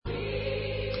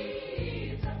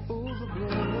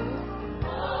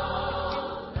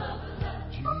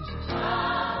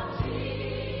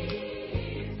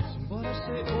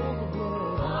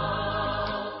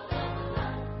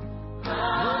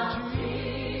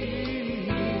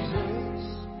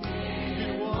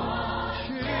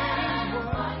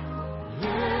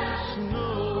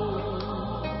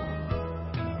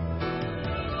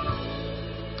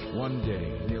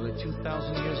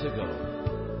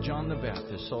ago, John the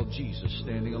Baptist saw Jesus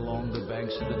standing along the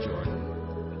banks of the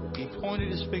Jordan. He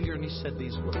pointed his finger and he said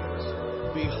these words,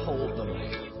 "Behold the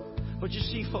Lamb." But you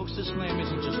see, folks, this lamb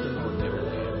isn't just an ordinary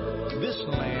lamb. This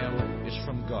lamb is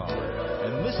from God.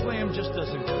 And this lamb just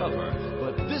doesn't cover,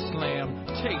 but this lamb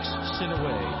takes sin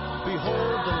away.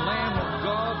 Behold the Lamb of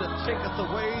God that taketh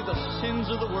away the sins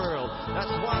of the world.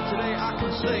 That's why today I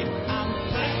can say, I'm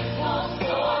thankful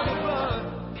for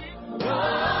the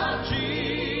blood of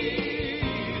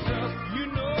Jesus. You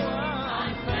know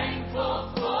I'm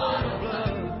thankful for the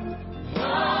blood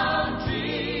of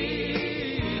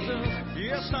Jesus.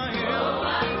 Yes, I am.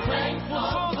 I'm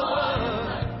thankful for the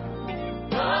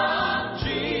blood of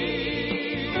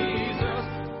Jesus.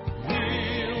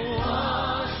 He'll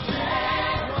wash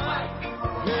and wipe.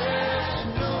 Yes,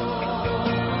 Lord.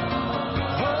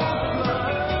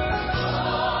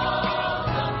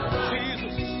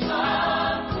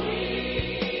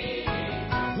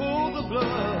 Oh, the blood.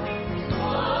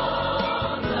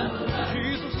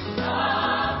 Jesus.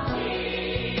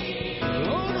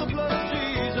 Oh, the blood of Jesus.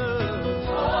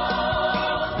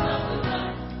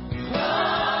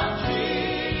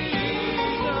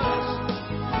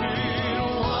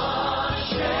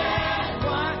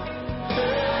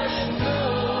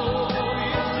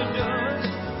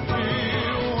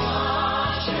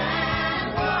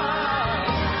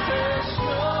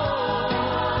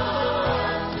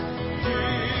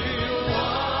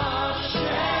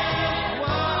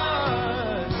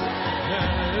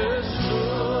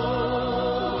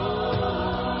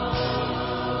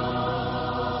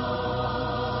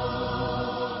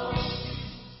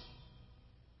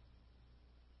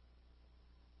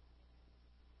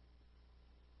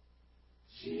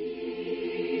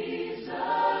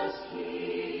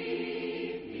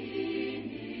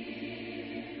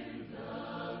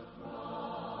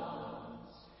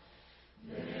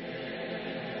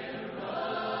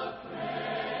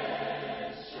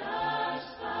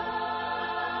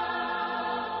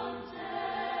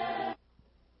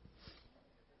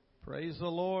 Praise the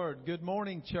Lord. Good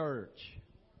morning, church.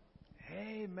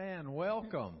 Amen.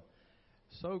 Welcome.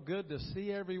 So good to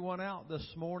see everyone out this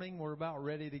morning. We're about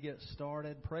ready to get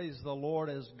started. Praise the Lord.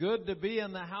 It's good to be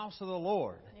in the house of the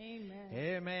Lord. Amen.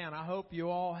 Amen. I hope you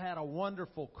all had a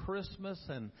wonderful Christmas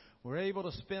and were able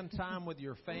to spend time with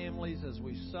your families as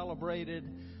we celebrated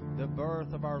the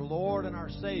birth of our Lord and our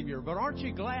Savior. But aren't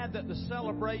you glad that the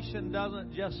celebration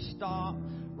doesn't just stop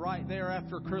right there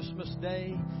after Christmas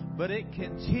Day, but it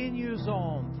continues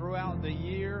on throughout the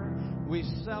year? We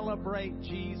celebrate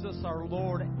Jesus, our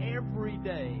Lord, every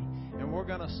day, and we're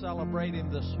going to celebrate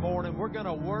Him this morning. We're going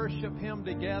to worship Him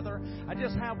together. I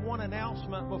just have one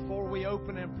announcement before we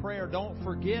open in prayer. Don't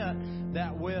forget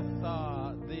that with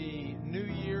the New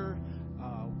Year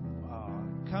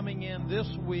coming in this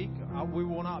week, we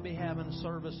will not be having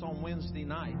service on Wednesday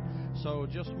night. So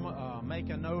just make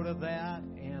a note of that,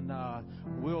 and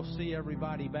we'll see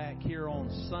everybody back here on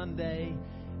Sunday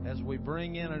as we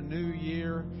bring in a new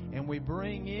year and we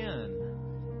bring in,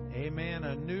 amen,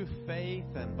 a new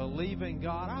faith and believe in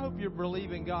God. I hope you're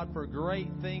believing God for great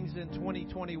things in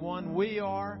 2021. We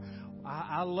are.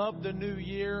 I love the new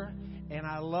year, and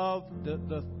I love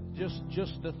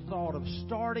just the thought of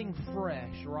starting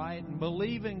fresh, right? And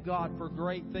believing God for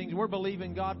great things. We're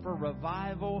believing God for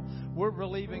revival. We're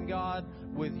believing God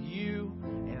with you,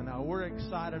 and we're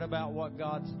excited about what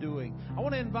God's doing. I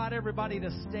want to invite everybody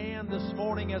to stand this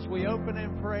morning as we open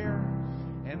in prayer.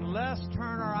 And let's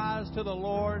turn our eyes to the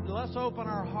Lord. Let's open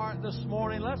our heart this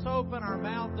morning. Let's open our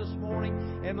mouth this morning.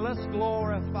 And let's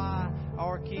glorify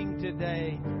our King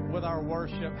today with our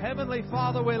worship. Heavenly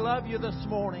Father, we love you this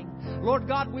morning. Lord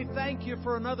God, we thank you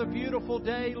for another beautiful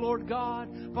day, Lord God.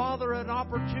 Father, an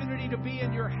opportunity to be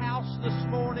in your house this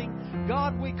morning.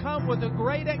 God, we come with a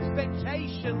great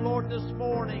expectation, Lord, this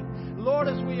morning. Lord,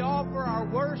 as we offer our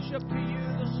worship to you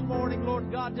this morning,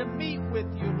 Lord God, to meet with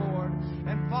you, Lord.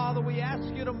 And Father, we ask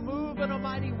you to move in a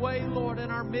mighty way, Lord,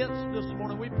 in our midst this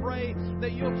morning. We pray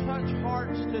that you'll touch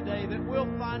hearts today, that we'll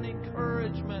find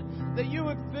encouragement, that you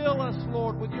would fill us,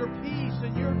 Lord, with your peace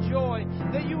and your joy,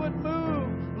 that you would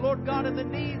move, Lord God, in the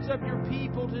needs of your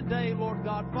people today, Lord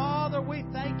God. Father, we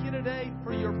thank you today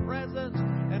for your presence,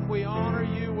 and we honor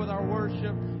you with our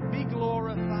worship. Be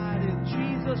glorified in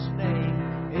Jesus' name.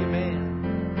 Amen.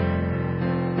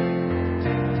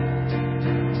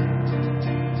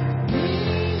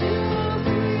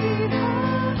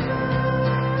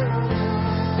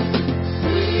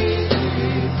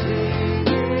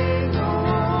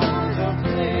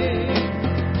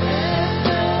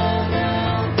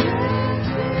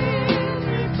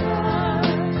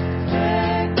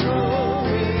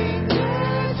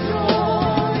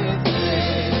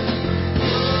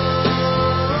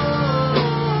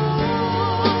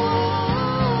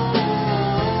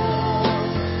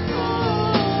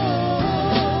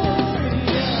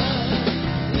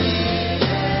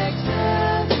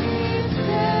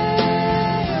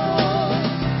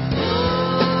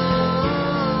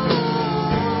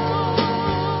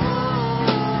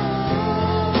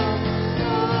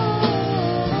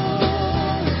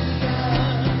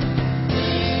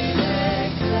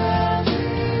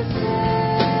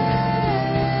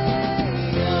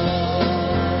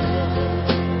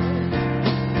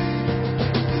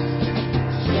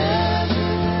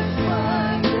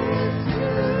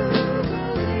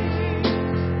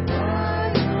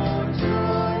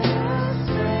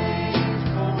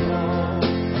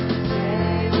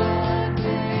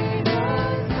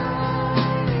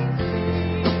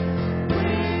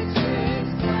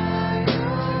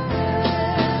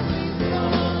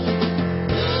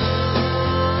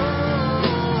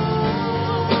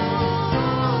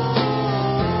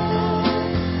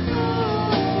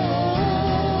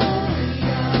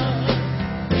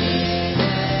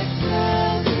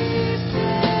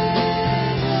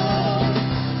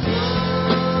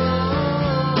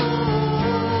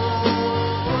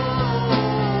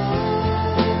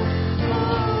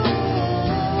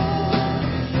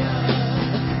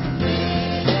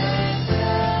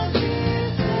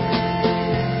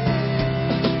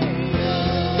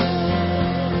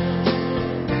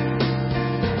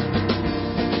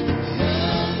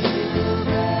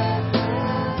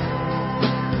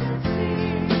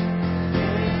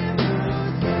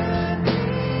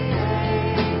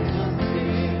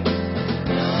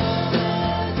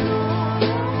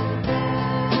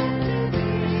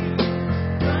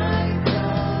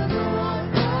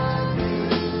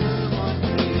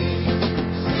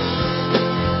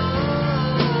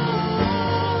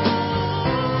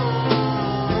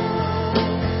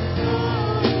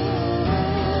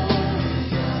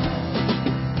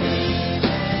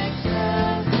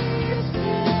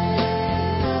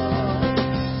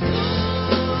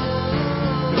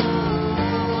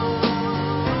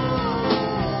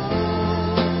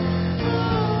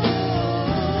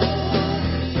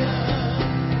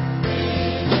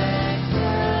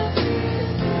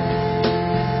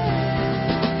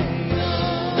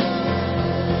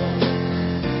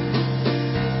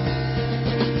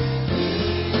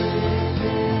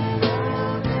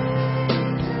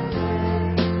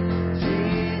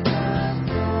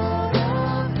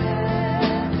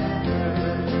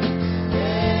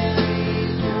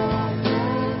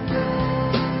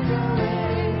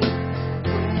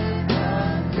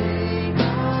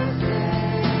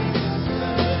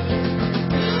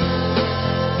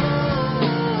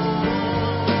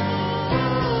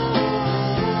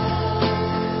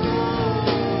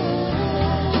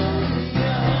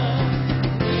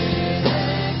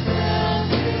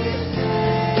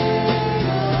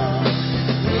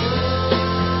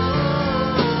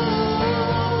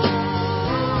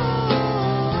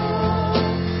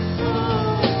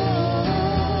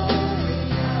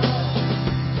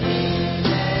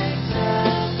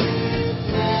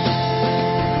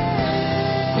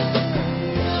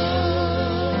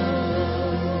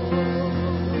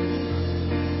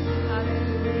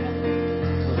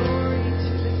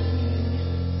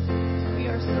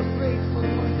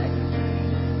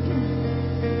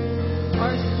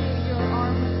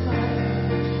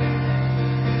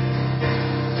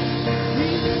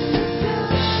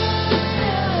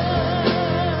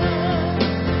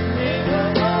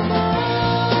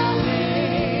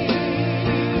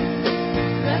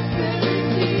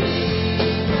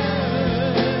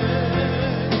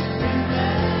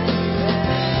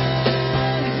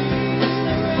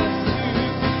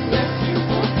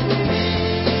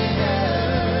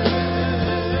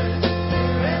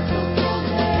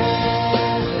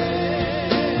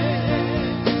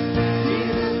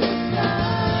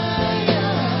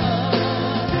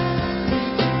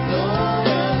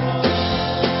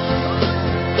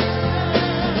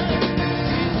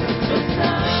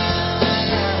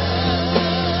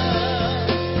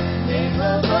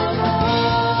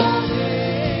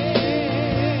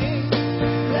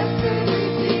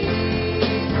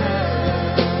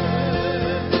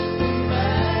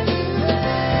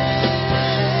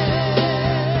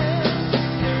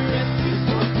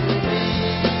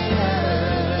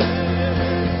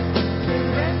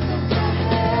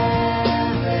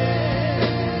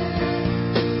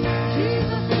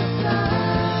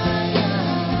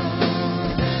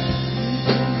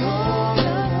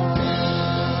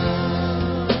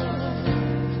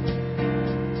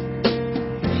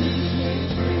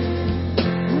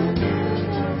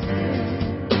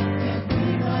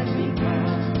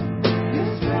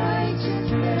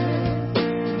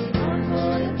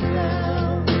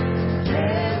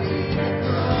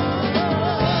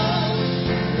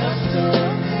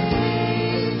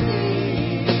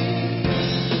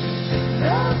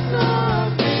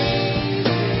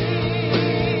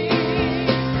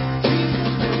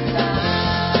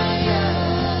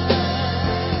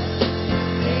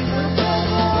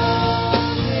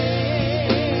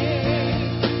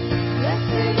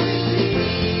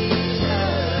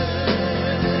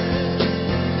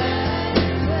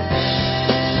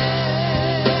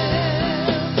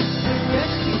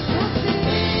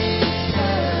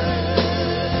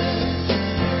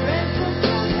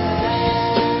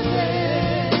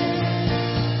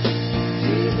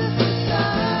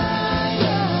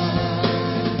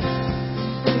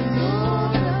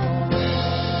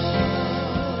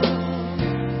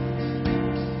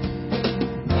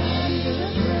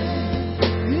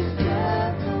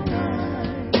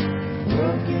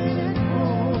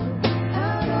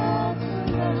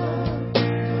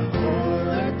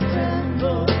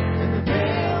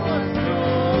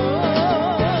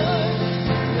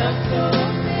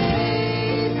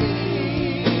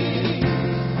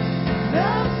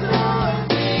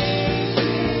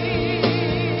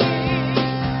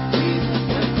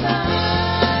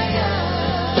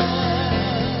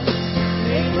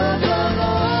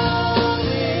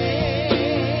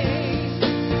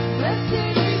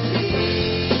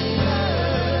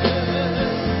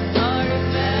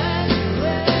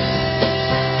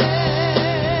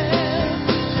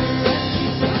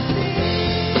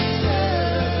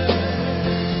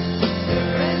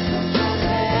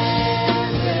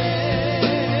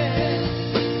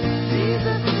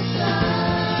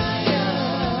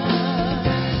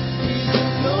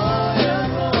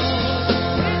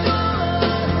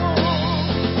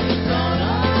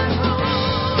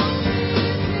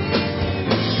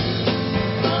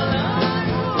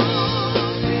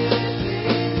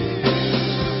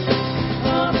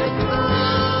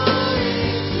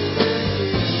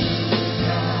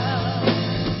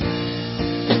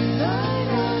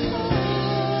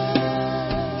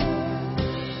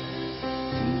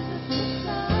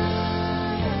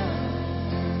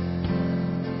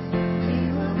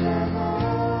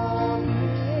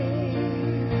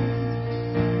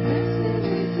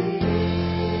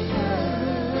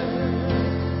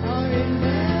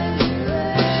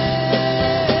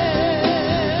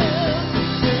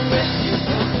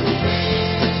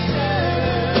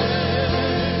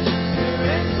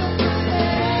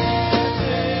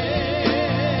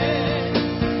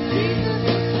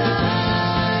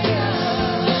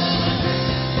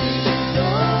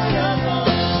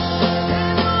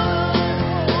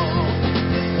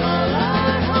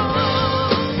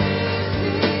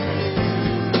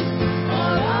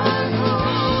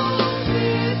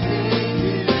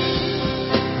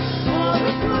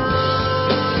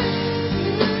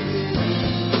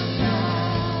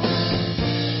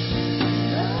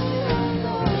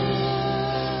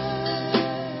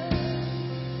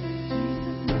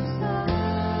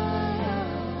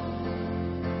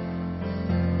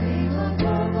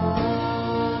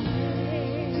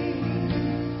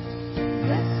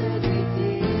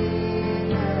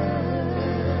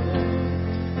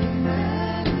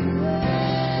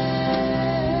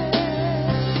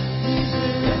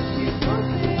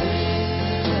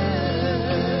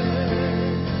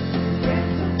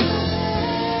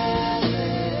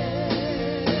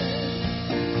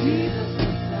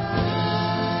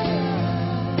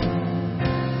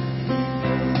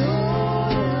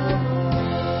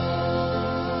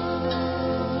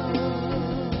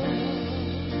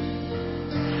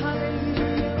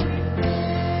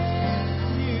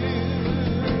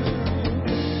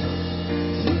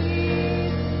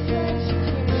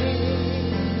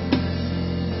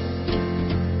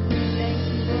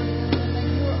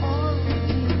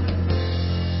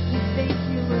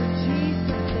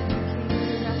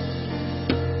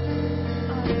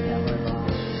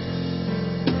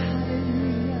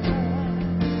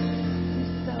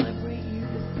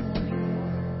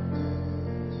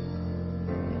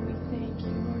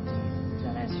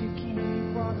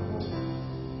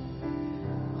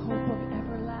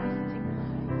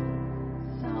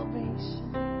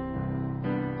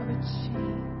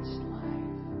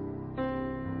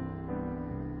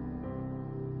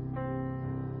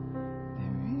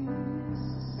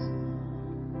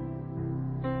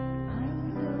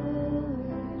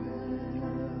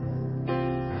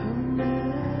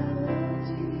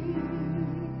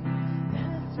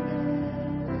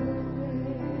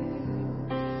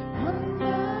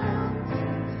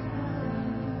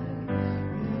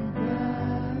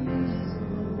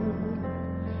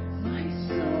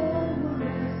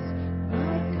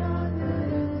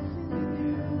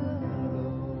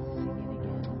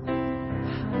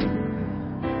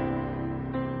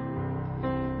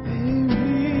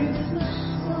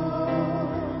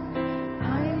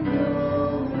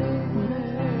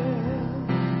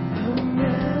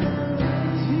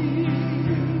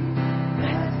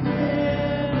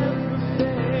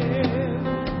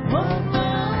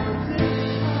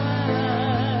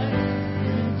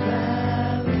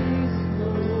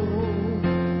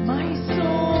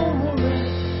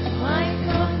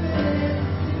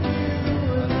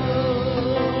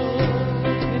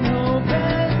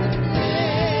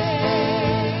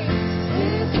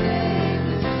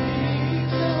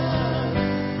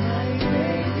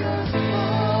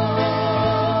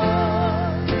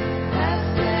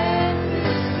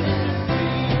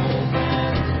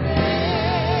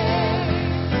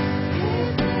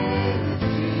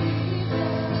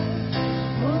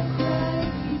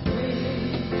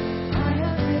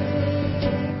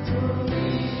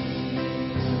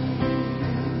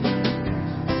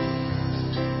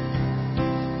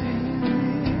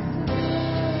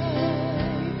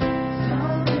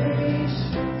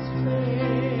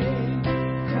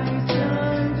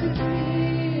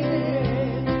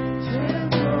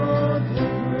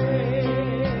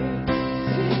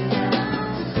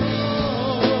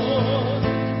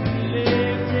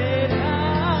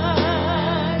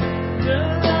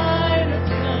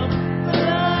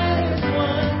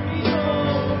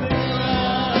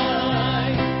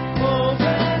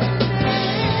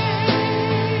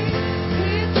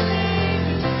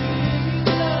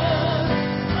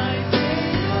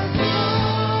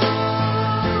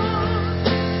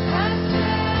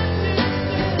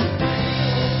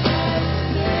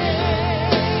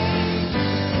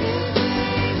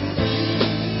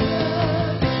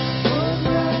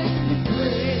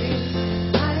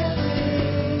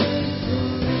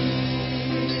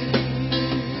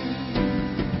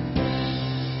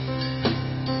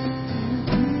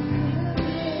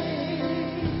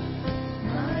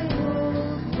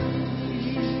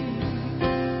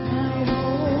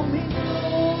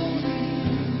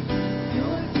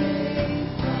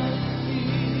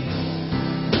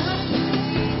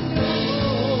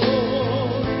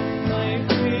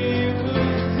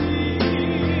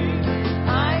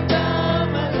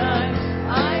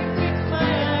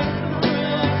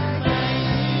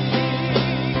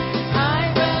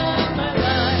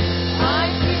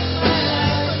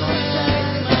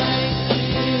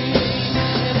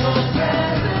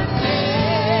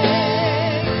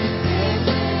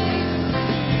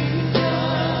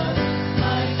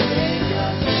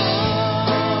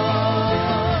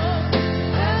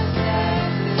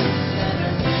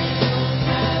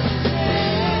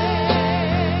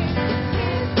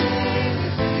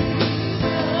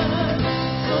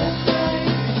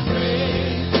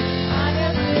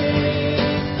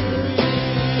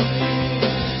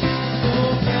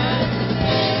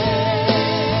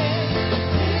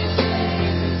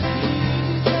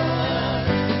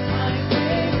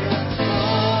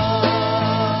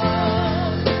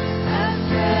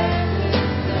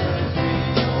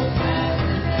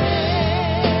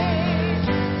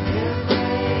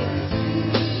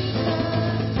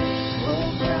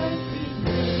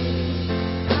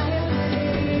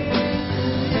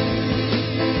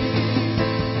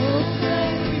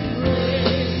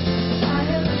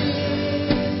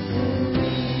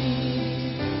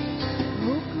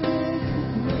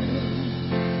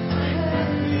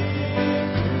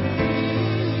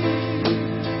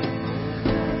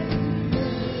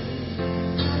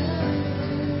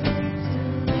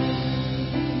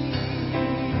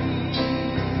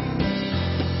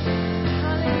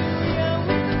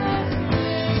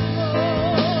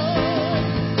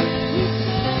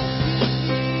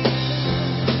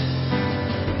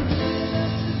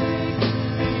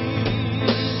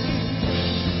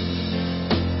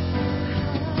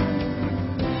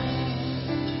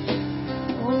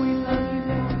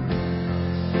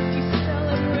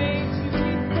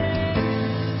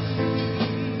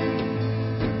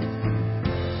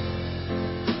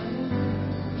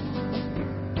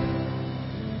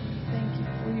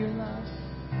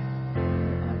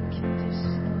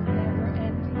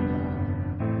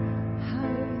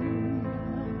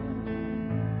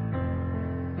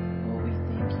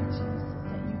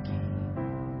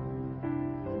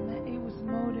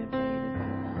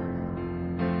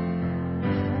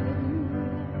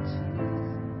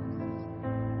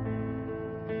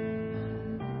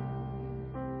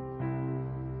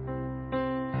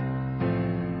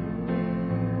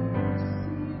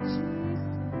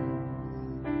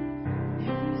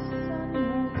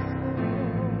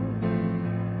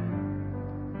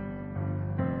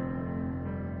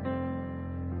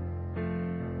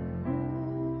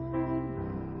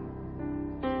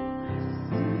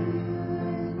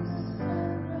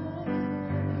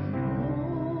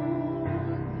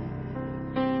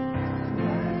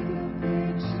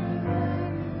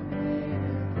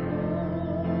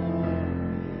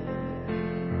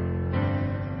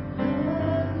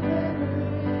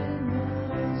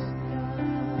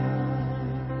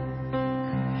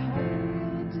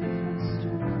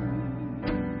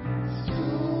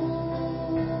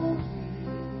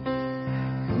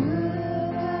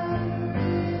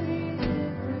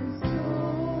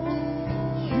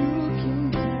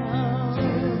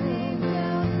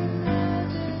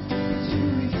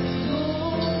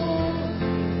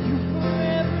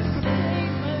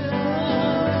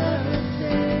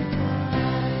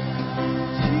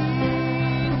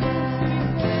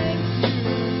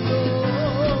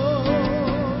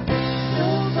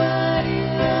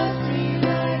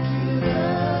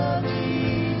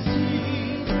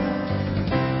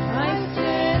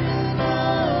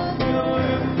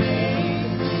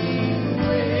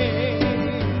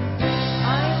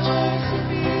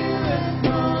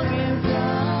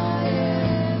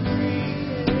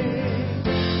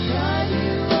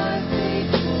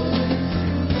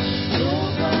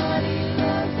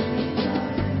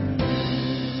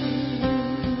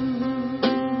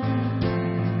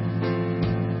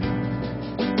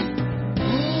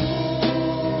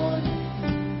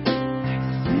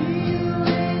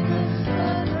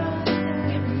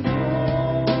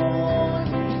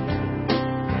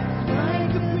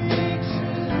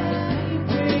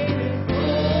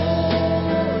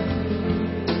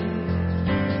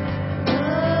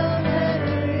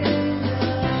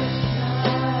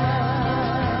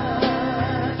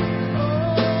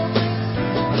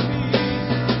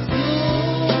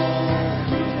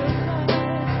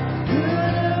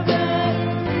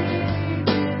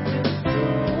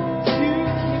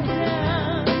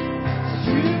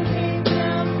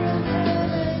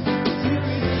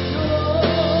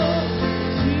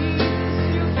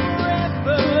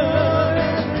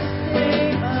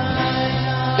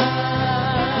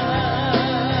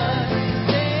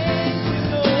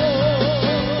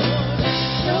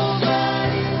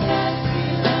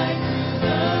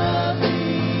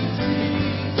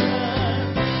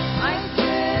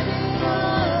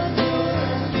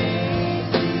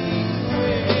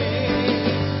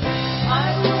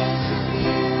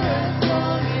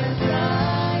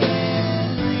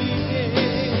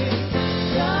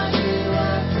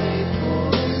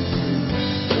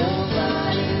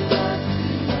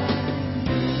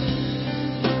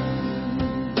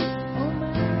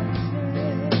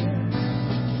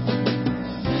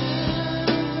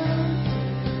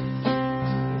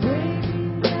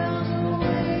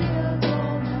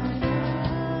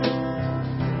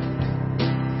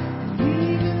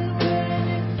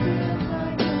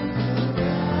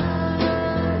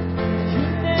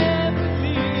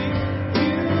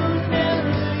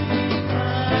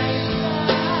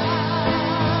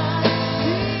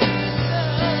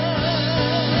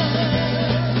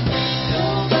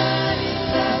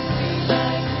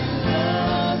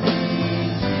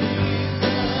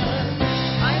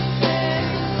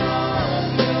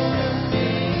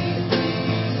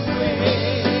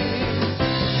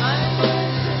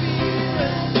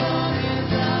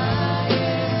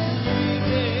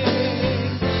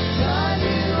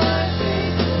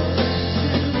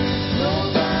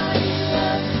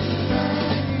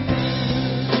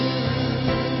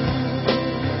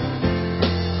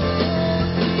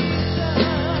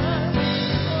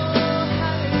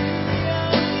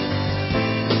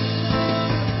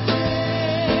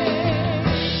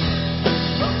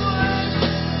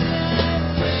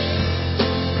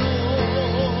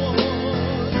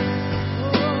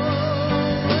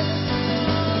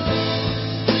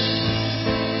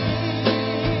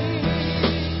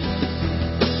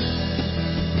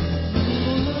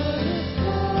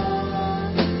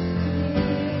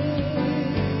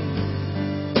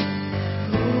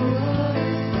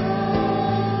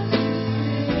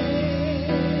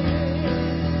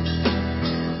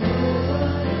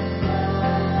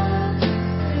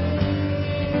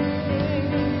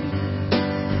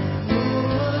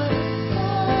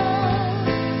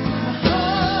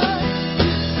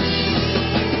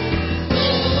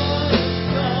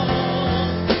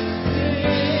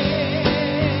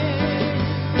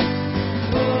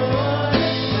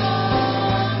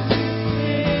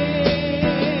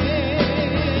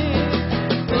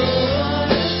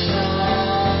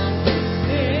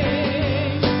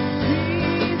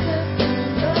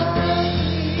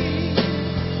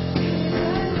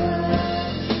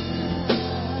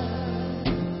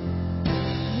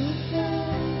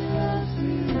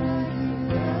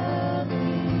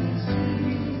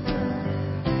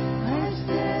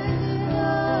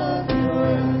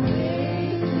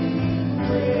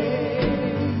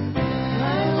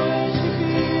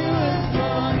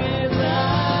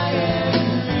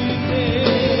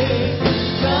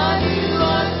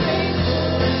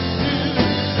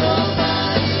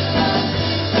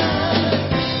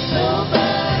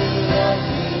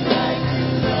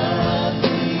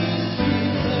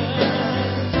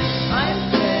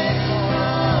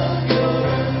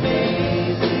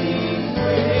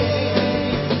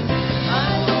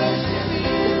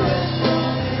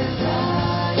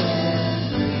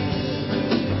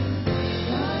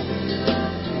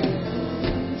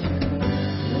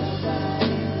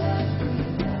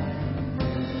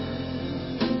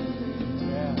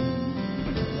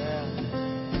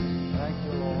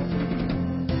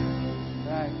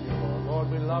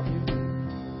 love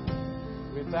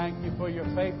you. We thank you for your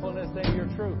faithfulness and your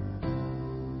truth.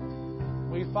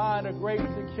 We find a great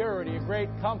security, a great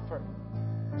comfort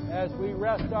as we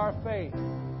rest our faith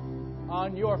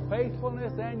on your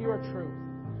faithfulness and your truth.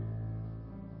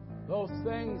 Those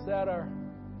things that are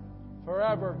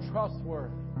forever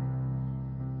trustworthy,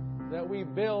 that we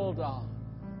build on,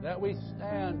 that we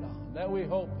stand on, that we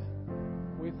hope in.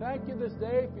 We thank you this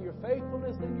day for your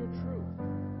faithfulness and your truth.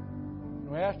 And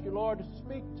we ask you, Lord, to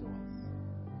speak to us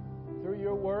through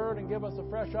your word and give us a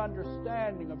fresh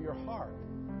understanding of your heart,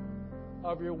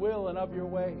 of your will, and of your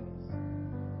ways,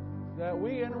 that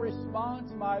we in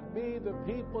response might be the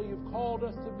people you've called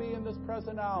us to be in this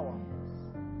present hour.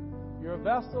 Your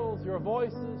vessels, your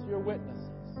voices, your witnesses.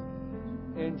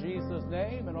 In Jesus'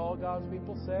 name, and all God's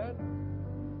people said,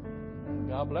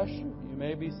 God bless you. You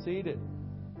may be seated.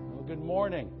 Well, good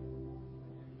morning.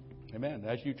 Amen.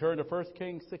 As you turn to 1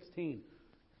 Kings 16,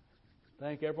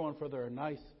 thank everyone for their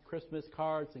nice Christmas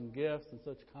cards and gifts and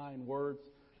such kind words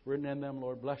written in them.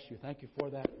 Lord bless you. Thank you for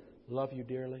that. Love you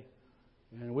dearly.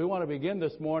 And we want to begin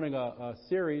this morning a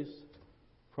series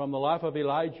from the life of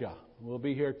Elijah. We'll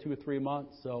be here 2 or 3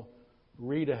 months, so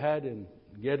read ahead and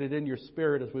get it in your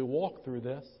spirit as we walk through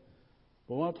this.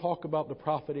 We want to talk about the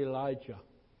prophet Elijah.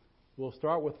 We'll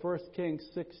start with 1 Kings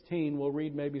 16. We'll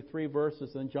read maybe 3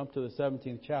 verses and jump to the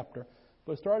 17th chapter.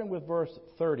 But starting with verse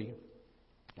 30.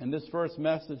 And this first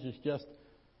message is just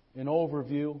an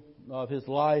overview of his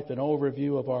life, an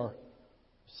overview of our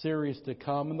series to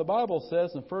come. And the Bible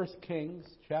says in 1 Kings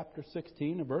chapter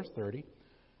 16 and verse 30,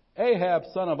 Ahab,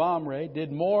 son of Omri,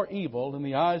 did more evil in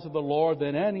the eyes of the Lord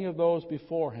than any of those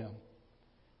before him.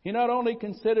 He not only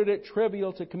considered it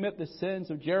trivial to commit the sins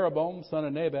of Jeroboam, son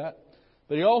of Nebat,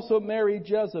 but he also married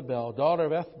Jezebel, daughter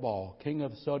of Ethbaal, king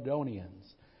of the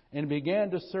Sidonians, and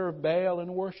began to serve Baal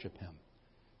and worship him.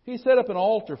 He set up an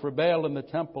altar for Baal in the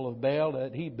temple of Baal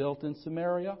that he built in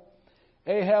Samaria.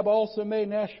 Ahab also made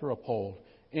an Asherah pole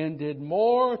and did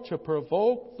more to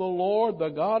provoke the Lord, the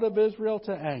God of Israel,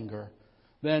 to anger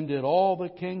than did all the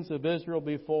kings of Israel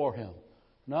before him.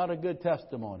 Not a good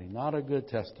testimony. Not a good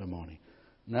testimony.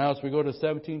 Now as we go to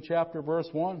 17th chapter, verse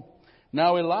 1.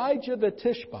 Now Elijah the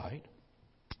Tishbite,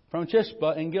 from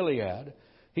Tishba in Gilead,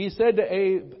 he said to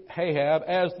Ahab,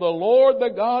 As the Lord, the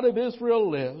God of Israel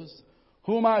lives,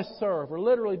 whom I serve, or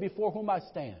literally before whom I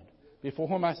stand,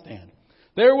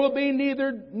 there will be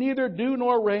neither dew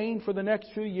nor rain for the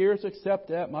next few years except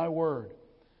at my word.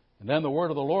 And then the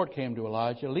word of the Lord came to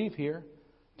Elijah, Leave here,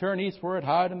 turn eastward,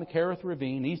 hide in the Kerith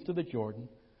ravine, east of the Jordan.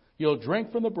 You'll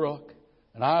drink from the brook,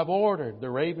 and I have ordered the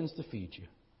ravens to feed you.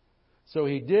 So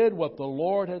he did what the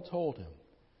Lord had told him.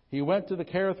 He went to the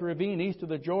Kerith ravine east of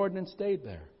the Jordan and stayed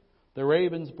there. The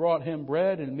ravens brought him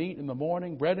bread and meat in the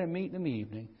morning, bread and meat in the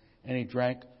evening, and he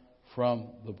drank from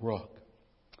the brook.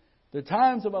 The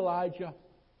times of Elijah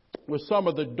were some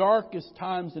of the darkest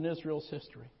times in Israel's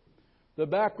history. The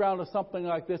background of something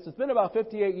like this, it's been about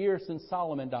 58 years since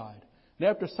Solomon died. And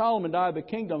after Solomon died, the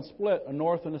kingdom split, a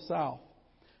north and a south.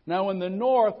 Now in the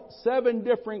north, 7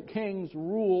 different kings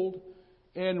ruled,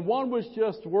 and one was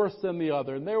just worse than the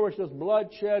other. And there was just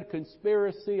bloodshed,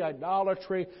 conspiracy,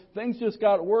 idolatry. Things just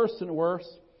got worse and worse.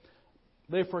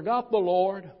 They forgot the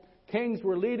Lord. Kings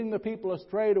were leading the people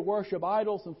astray to worship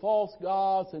idols and false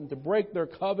gods and to break their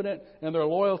covenant and their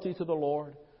loyalty to the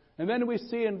Lord. And then we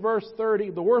see in verse 30,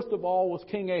 the worst of all was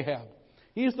King Ahab.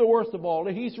 He's the worst of all.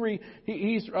 He's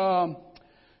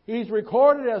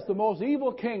recorded as the most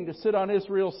evil king to sit on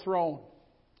Israel's throne.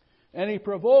 And he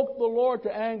provoked the Lord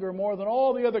to anger more than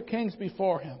all the other kings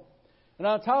before him. And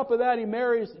on top of that, he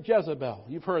marries Jezebel.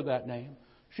 You've heard that name.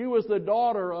 She was the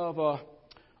daughter of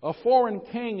a foreign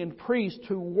king and priest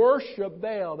who worshiped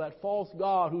Baal, that false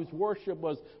god whose worship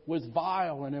was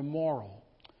vile and immoral.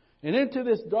 And into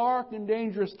this dark and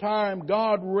dangerous time,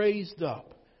 God raised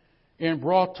up and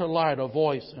brought to light a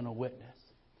voice and a witness.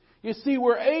 You see,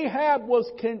 where Ahab was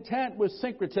content with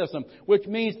syncretism, which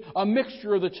means a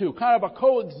mixture of the two, kind of a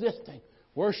coexisting,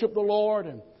 worship the Lord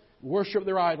and worship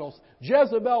their idols,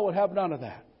 Jezebel would have none of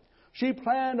that. She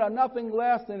planned on nothing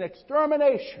less than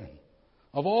extermination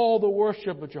of all the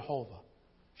worship of Jehovah.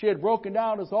 She had broken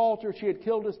down his altar. She had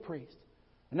killed his priest.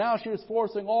 And now she was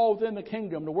forcing all within the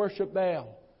kingdom to worship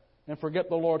Baal and forget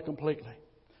the Lord completely.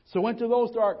 So into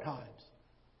those dark times,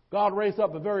 God raised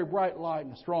up a very bright light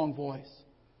and a strong voice.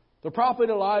 The prophet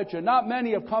Elijah, not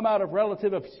many have come out of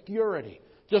relative obscurity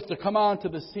just to come onto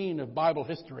the scene of Bible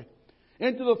history.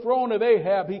 Into the throne of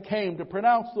Ahab he came to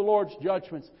pronounce the Lord's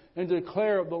judgments and to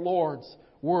declare the Lord's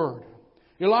word.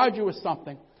 Elijah was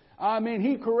something.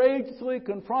 He courageously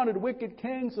confronted wicked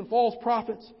kings and false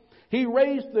prophets. He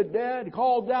raised the dead,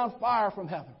 called down fire from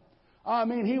heaven. I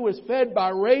mean, he was fed by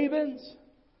ravens.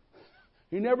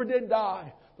 He never did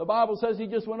die. The Bible says he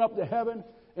just went up to heaven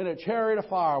in a chariot of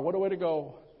fire. What a way to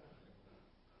go.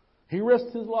 He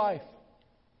risked his life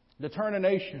to turn a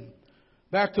nation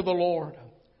back to the Lord.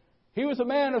 He was a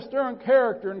man of stern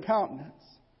character and countenance.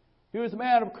 He was a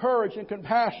man of courage and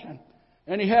compassion.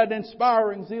 And he had an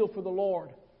inspiring zeal for the Lord.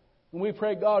 And we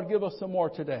pray God give us some more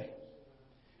today.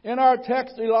 In our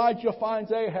text, Elijah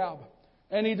finds Ahab.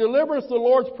 And he delivers the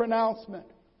Lord's pronouncement.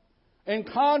 In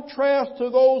contrast to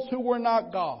those who were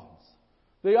not gods.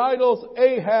 The idols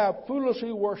Ahab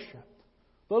foolishly worshipped.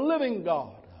 The living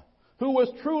God, who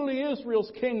was truly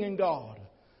Israel's king and God,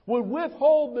 would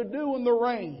withhold the dew and the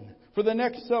rain for the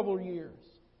next several years.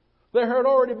 There had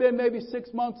already been maybe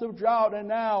 6 months of drought, and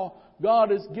now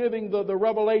God is giving the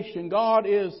revelation. God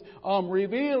is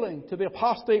revealing to the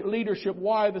apostate leadership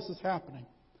why this is happening.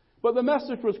 But the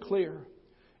message was clear.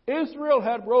 Israel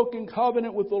had broken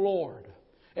covenant with the Lord,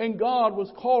 and God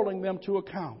was calling them to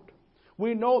account.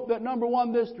 We note that, number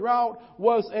one, this drought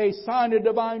was a sign of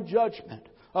divine judgment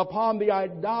upon the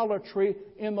idolatry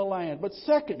in the land. But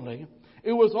secondly,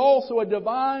 it was also a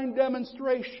divine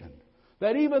demonstration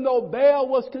that even though Baal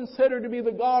was considered to be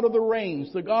the god of the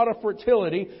rains, the god of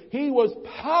fertility, he was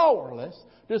powerless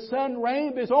to send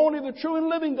rain because only the true and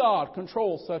living God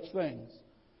controls such things.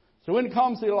 So in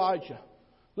comes Elijah.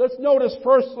 Let's notice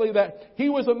firstly that he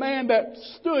was a man that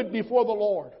stood before the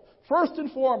Lord. First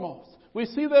and foremost, we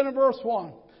see that in verse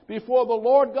 1. Before the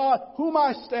Lord God, whom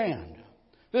I stand.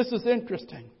 This is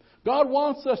interesting. God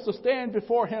wants us to stand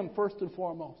before Him first and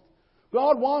foremost.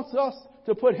 God wants us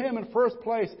to put Him in first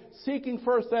place, seeking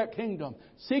first that kingdom,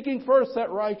 seeking first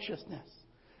that righteousness.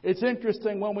 It's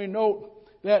interesting when we note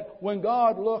that when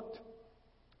God looked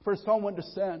for someone to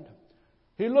send,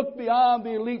 He looked beyond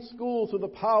the elite schools of the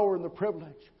power and the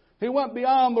privilege. He went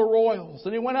beyond the royals,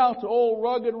 and He went out to old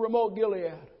rugged remote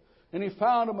Gilead, and He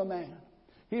found him a man.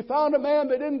 He found a man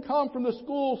that didn't come from the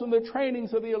schools and the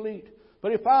trainings of the elite,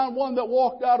 but He found one that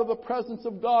walked out of the presence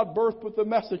of God, birthed with the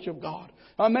message of God.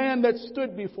 A man that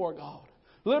stood before God.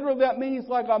 Literally that means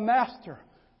like a master,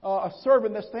 a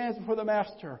servant that stands before the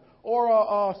master, or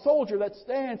a soldier that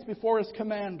stands before his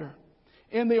commander.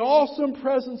 In the awesome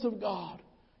presence of God,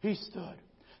 he stood.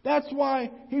 That's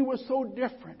why he was so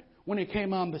different when he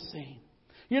came on the scene.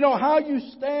 You know, how you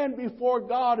stand before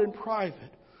God in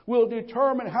private will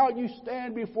determine how you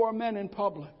stand before men in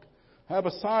public. I have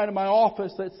a sign in my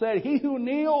office that said, "He who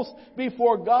kneels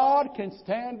before God can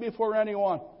stand before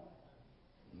anyone."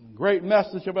 Great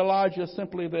message of Elijah is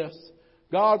simply this.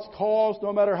 God's cause,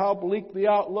 no matter how bleak the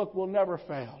outlook, will never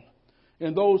fail.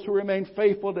 And those who remain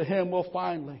faithful to Him will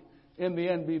finally, in the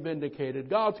end, be vindicated.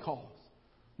 God's cause,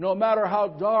 no matter how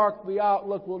dark the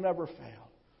outlook, will never fail.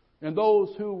 And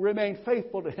those who remain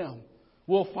faithful to Him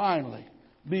will finally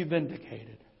be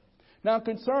vindicated. Now,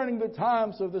 concerning the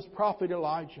times of this prophet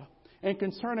Elijah and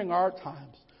concerning our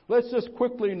times, let's just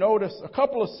quickly notice a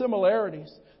couple of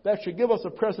similarities that should give us a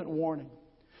present warning.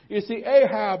 You see,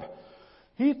 Ahab,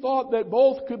 he thought that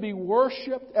both could be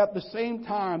worshipped at the same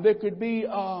time. There could be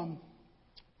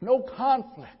no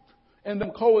conflict in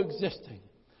them coexisting.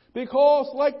 Because,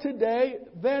 like today,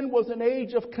 then was an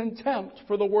age of contempt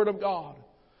for the Word of God.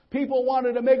 People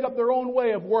wanted to make up their own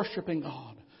way of worshiping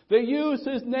God. They used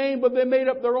His name, but they made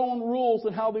up their own rules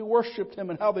in how they worshiped Him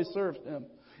and how they served Him.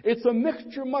 It's a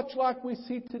mixture much like we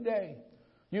see today.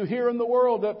 You hear in the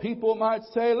world that people might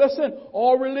say, listen,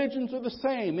 all religions are the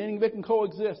same, meaning they can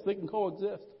coexist. They can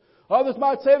coexist. Others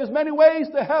might say there's many ways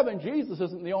to heaven. Jesus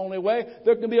isn't the only way.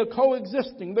 There can be a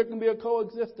coexisting. There can be a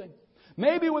coexisting.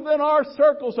 Maybe within our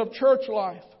circles of church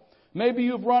life, maybe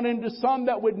you've run into some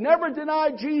that would never deny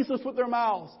Jesus with their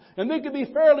mouths. And they could be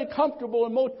fairly comfortable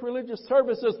in most religious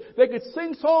services. They could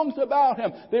sing songs about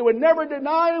Him. They would never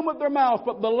deny Him with their mouths.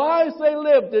 But the lives they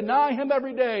live deny Him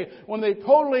every day when they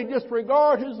totally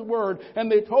disregard His Word and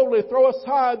they totally throw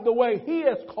aside the way He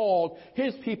has called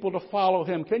His people to follow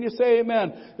Him. Can you say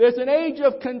amen? There's an age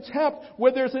of contempt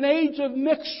where there's an age of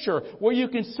mixture where you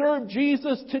can serve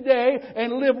Jesus today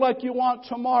and live like you want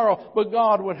tomorrow. But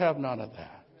God would have none of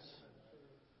that.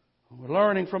 We're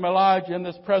learning from Elijah in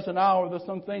this present hour. There's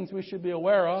some things we should be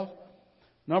aware of.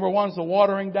 Number one is the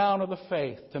watering down of the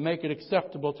faith to make it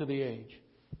acceptable to the age.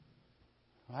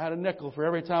 I had a nickel for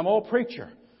every time, "Oh, preacher,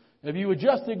 if you would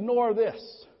just ignore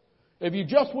this, if you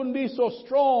just wouldn't be so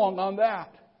strong on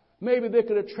that, maybe they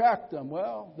could attract them."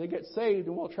 Well, they get saved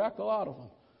and we'll attract a lot of them.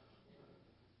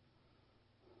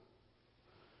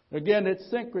 Again, it's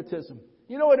syncretism.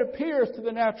 You know, it appears to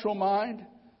the natural mind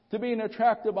to be an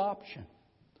attractive option.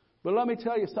 But let me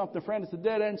tell you something, friend. It's a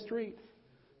dead-end street.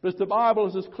 Because the Bible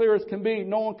is as clear as can be.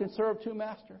 No one can serve two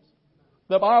masters.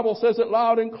 The Bible says it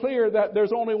loud and clear that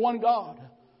there's only one God,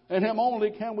 and Him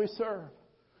only can we serve.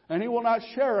 And He will not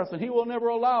share us, and He will never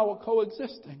allow a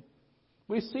coexisting.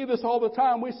 We see this all the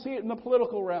time. We see it in the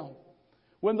political realm.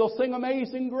 When they'll sing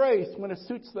Amazing Grace when it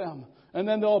suits them, and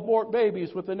then they'll abort babies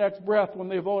with the next breath when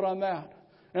they vote on that.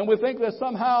 And we think that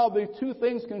somehow the two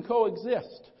things can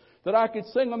coexist. That I could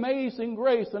sing Amazing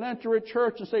Grace and enter a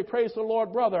church and say, praise the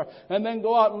Lord, brother, and then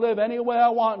go out and live any way I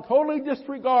want, and totally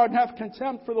disregard and have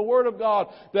contempt for the Word of God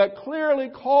that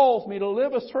clearly calls me to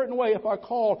live a certain way if I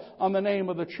call on the name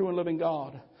of the true and living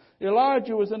God.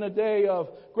 Elijah was in a day of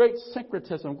great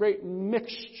syncretism, great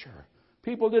mixture.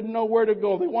 People didn't know where to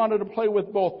go. They wanted to play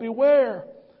with both. Beware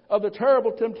of the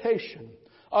terrible temptation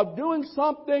of doing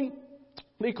something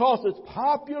because it's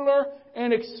popular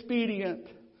and expedient.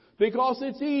 Because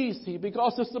it's easy.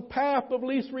 Because it's the path of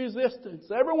least resistance.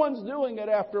 Everyone's doing it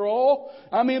after all.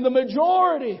 I mean, the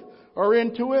majority are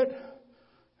into it.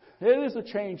 It is a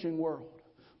changing world.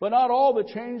 But not all the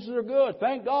changes are good.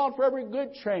 Thank God for every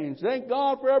good change. Thank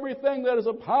God for everything that is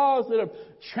a positive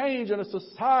change in a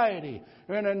society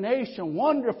or in a nation.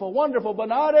 Wonderful, wonderful. But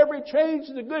not every change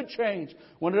is a good change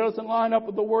when it doesn't line up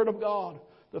with the Word of God.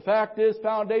 The fact is,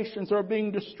 foundations are being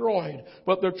destroyed.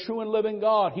 But the true and living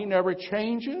God, He never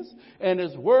changes. And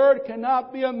His Word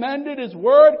cannot be amended. His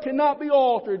Word cannot be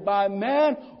altered by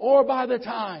man or by the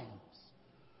times.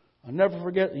 I'll never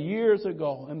forget years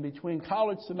ago, in between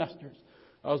college semesters,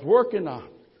 I was working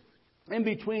in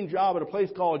between job at a place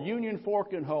called Union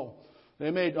Fork and Hoe.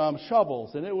 They made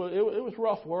shovels, and it was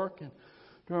rough work. And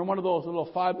during one of those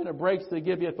little 5-minute breaks they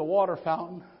give you at the water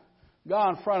fountain,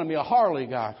 guy in front of me, a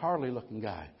Harley-looking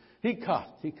guy. He cussed.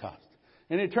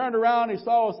 And he turned around, he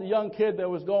saw us, a young kid that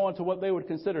was going to what they would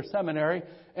consider seminary,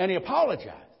 and he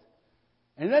apologized.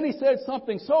 And then he said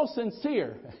something so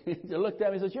sincere. He looked at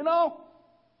me and says, you know,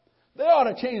 they ought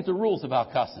to change the rules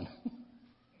about cussing.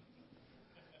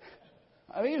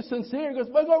 I mean, he was sincere. He goes,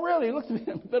 but no, really? He looks at me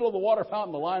in the middle of the water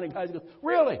fountain, the line of guys. He goes,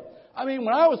 really? I mean,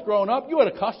 when I was growing up, you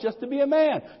had to cuss just to be a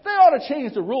man. They ought to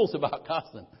change the rules about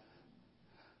cussing.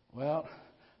 Well,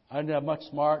 I didn't have much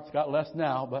smarts, got less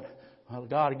now, but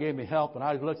God gave me help, and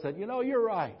I looked and said, you know, you're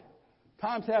right.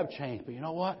 Times have changed, but you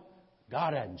know what?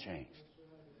 God hadn't changed.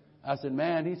 I said,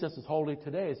 man, He's just as holy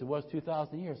today as He was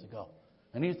 2,000 years ago.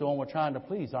 And He's the one we're trying to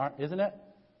please, isn't it?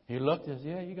 He looked and said,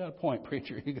 yeah, you got a point,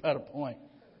 preacher. You got a point.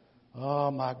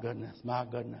 Oh, my goodness, my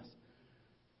goodness.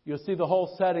 You'll see the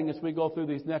whole setting as we go through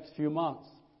these next few months.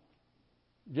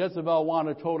 Jezebel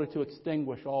wanted totally to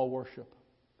extinguish all worship.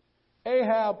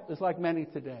 Ahab is like many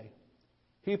today.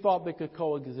 He thought they could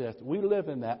coexist. We live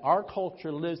in that. Our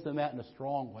culture lives in that in a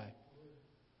strong way.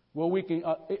 Well, we can.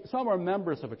 Some are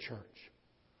members of a church,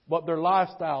 but their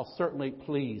lifestyle certainly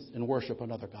please and worship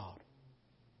another god.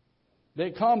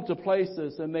 They come to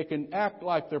places and they can act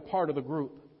like they're part of the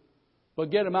group, but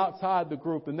get them outside the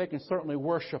group and they can certainly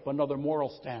worship another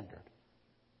moral standard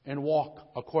and walk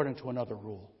according to another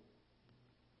rule.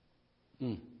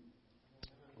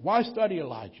 Why study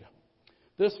Elijah?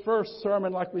 This first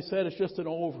sermon, like we said, is just an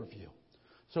overview.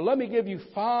 So let me give you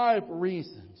 5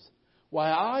 reasons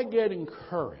why I get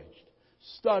encouraged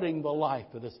studying the life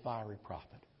of this fiery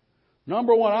prophet.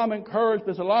 Number 1, I'm encouraged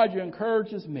as Elijah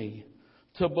encourages me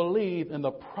to believe in the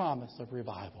promise of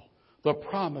revival. The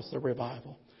promise of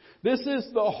revival. This is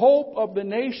the hope of the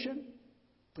nation,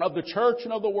 of the church,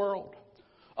 and of the world.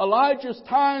 Elijah's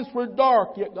times were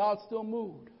dark, yet God still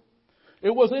moved. It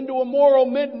was into a moral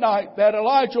midnight that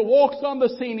Elijah walks on the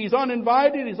scene. He's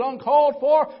uninvited. He's uncalled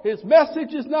for. His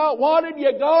message is not wanted,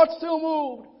 yet God still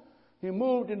moved. He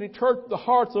moved and He turned the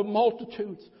hearts of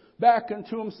multitudes back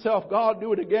into Himself. God,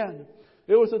 do it again.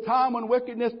 It was a time when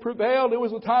wickedness prevailed. It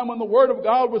was a time when the Word of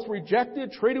God was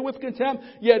rejected, treated with contempt.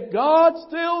 Yet God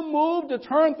still moved to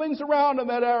turn things around in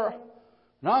that era.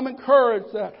 And I'm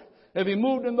encouraged that if He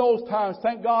moved in those times,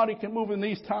 thank God He can move in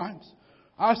these times.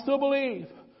 I still believe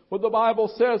what the Bible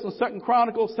says in 2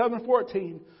 Chronicles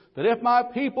 7:14, that if my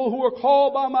people who are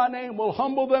called by my name will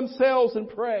humble themselves and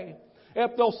pray,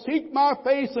 if they'll seek my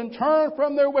face and turn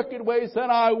from their wicked ways,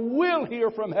 then I will hear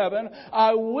from heaven.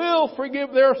 I will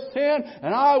forgive their sin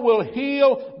and I will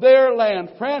heal their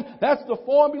land. Friend, that's the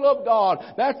formula of God.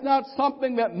 That's not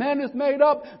something that man has made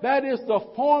up. That is the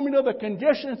formula, the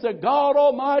conditions that God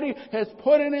Almighty has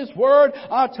put in His Word.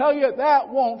 I'll tell you, that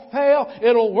won't fail.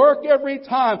 It'll work every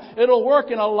time. It'll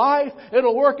work in a life.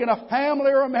 It'll work in a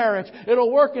family or a marriage.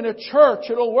 It'll work in a church.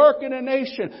 It'll work in a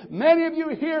nation. Many of you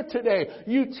here today,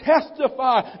 you testify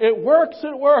testify. It works,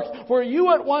 it works. For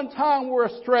you at one time were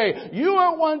astray. You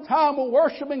at one time were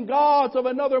worshiping gods of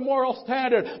another moral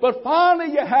standard. But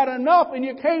finally you had enough and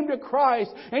you came to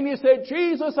Christ and you said,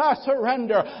 Jesus, I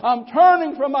surrender. I'm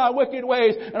turning from my wicked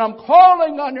ways and I'm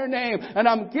calling on your name and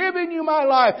I'm giving you my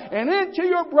life. And into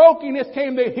your brokenness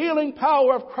came the healing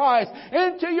power of Christ.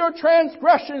 Into your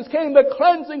transgressions came the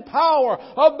cleansing power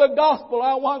of the gospel.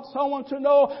 I want someone to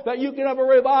know that you can have a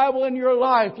revival in your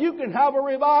life. You can have a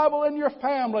revival in your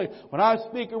family. When I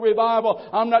speak of revival,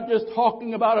 I'm not just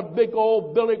talking about a big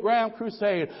old Billy Graham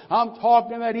crusade. I'm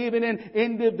talking that even in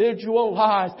individual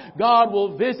lives, God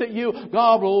will visit you.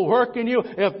 God will work in you.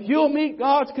 If you meet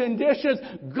God's conditions,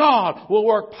 God will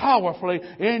work powerfully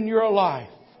in your life.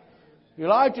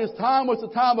 Elijah's time was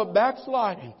a time of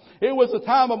backsliding. It was a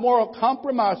time of moral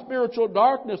compromise, spiritual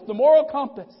darkness. The moral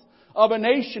compass of a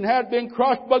nation had been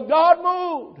crushed, but God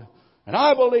moved. And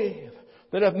I believe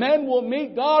that if men will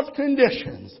meet God's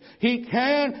conditions, He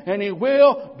can and He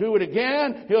will do it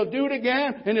again. He'll do it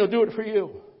again and He'll do it for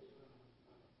you.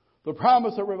 The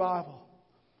promise of revival,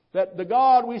 that the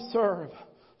God we serve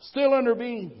still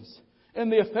intervenes in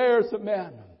the affairs of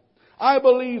men. I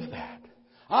believe that.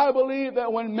 I believe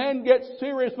that when men get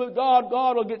serious with God,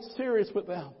 God will get serious with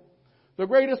them. The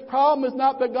greatest problem is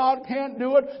not that God can't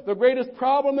do it. The greatest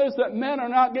problem is that men are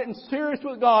not getting serious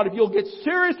with God. If you'll get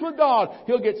serious with God,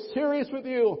 He'll get serious with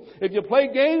you. If you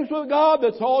play games with God,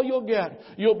 that's all you'll get.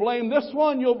 You'll blame this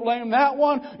one, you'll blame that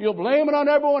one, you'll blame it on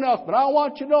everyone else. But I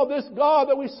want you to know this God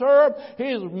that we serve,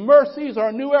 His mercies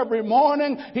are new every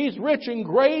morning. He's rich in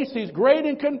grace. He's great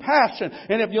in compassion.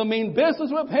 And if you'll mean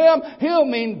business with Him, He'll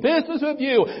mean business with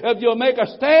you. If you'll make a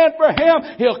stand for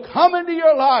Him, He'll come into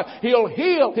your life. He'll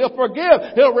heal. He'll forgive.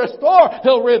 He'll restore.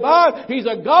 He'll revive. He's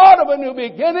a God of a new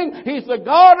beginning. He's the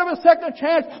God of a second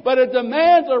chance. But it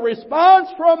demands a response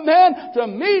from men to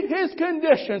meet His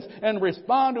conditions and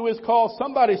respond to His call.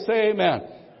 Somebody say amen.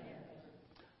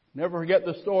 Never forget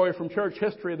the story from church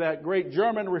history of that great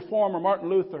German reformer, Martin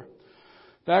Luther.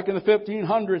 Back in the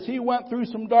 1500s, he went through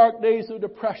some dark days of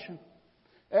depression.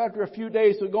 After a few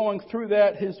days of going through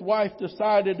that, his wife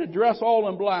decided to dress all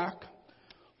in black,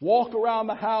 walk around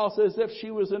the house as if she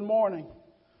was in mourning.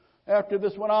 After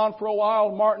this went on for a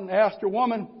while, Martin asked her,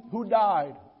 "Woman, who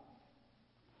died?"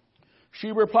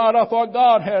 She replied, "I thought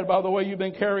God had, by the way you've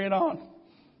been carrying on."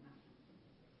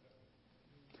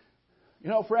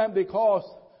 You know, friend, because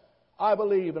I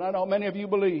believe, and I know many of you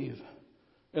believe,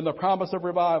 in the promise of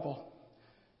revival,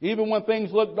 even when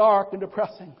things look dark and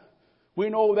depressing, we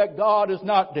know that God is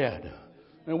not dead.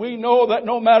 And we know that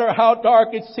no matter how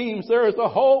dark it seems, there is a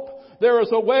hope. There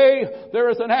is a way, there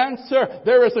is an answer,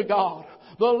 there is a God.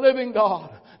 The living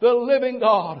God, the living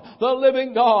God, the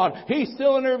living God. He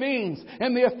still intervenes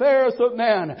in the affairs of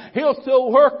men. He'll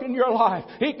still work in your life.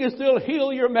 He can still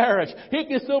heal your marriage. He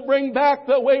can still bring back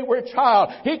the wayward child.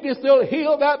 He can still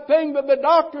heal that thing that the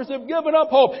doctors have given up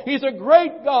hope. He's a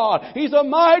great God. He's a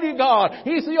mighty God.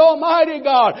 He's the Almighty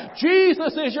God.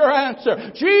 Jesus is your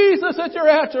answer. Jesus is your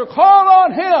answer. Call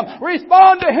on Him.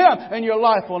 Respond to Him. And your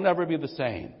life will never be the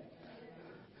same.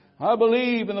 I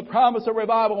believe in the promise of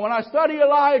revival. When I study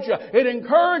Elijah, it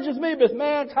encourages me because,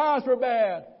 man, times were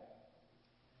bad.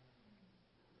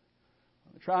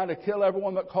 They're trying to kill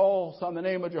everyone that calls on the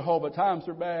name of Jehovah. Times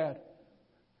are bad.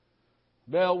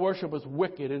 Baal worship was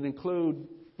wicked. It included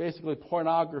basically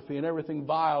pornography and everything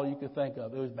vile you could think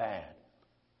of. It was bad.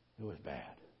 It was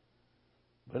bad.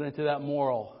 But into that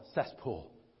moral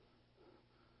cesspool,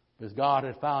 because God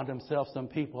had found Himself some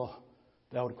people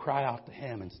that would cry out to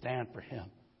Him and stand for Him.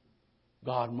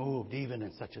 God moved even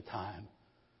in such a time.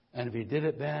 And if He did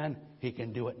it then, He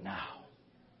can do it now.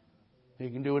 He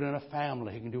can do it in a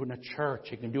family. He can do it in a church.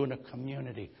 He can do it in a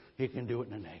community. He can do it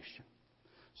in a nation.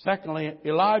 Secondly,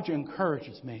 Elijah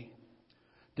encourages me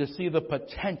to see the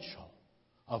potential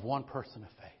of one person of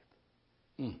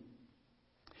faith.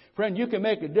 Friend, you can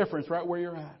make a difference right where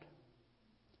you're at.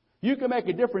 You can make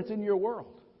a difference in your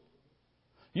world.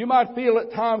 You might feel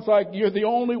at times like you're the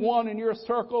only one in your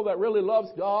circle that really loves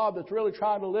God, that's really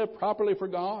trying to live properly for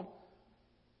God.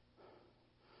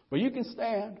 But you can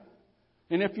stand.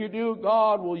 And if you do,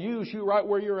 God will use you right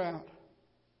where you're at.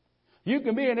 You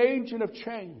can be an agent of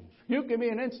change. You can be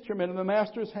an instrument in the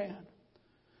Master's hand.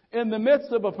 In the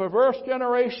midst of a perverse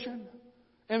generation,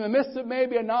 in the midst of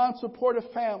maybe a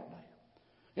non-supportive family,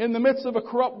 in the midst of a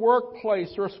corrupt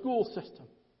workplace or a school system,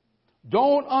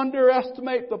 don't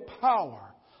underestimate the power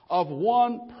of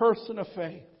one person of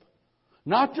faith.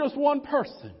 Not just one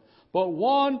person, but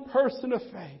one person of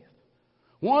faith.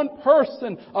 One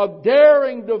person of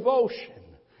daring devotion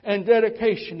and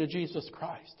dedication to Jesus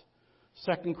Christ.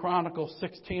 2 Chronicles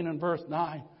 16 and verse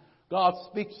 9 God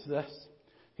speaks this.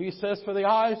 He says, for the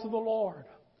eyes of the Lord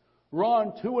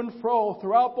run to and fro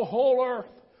throughout the whole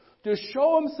earth to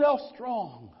show Himself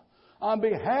strong on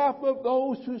behalf of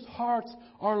those whose hearts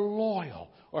are loyal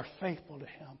or faithful to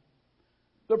Him.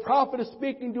 The prophet is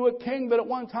speaking to a king that at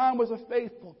one time was a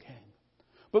faithful king.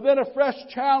 But then a fresh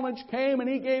challenge came and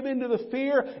he gave in to the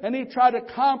fear and he tried to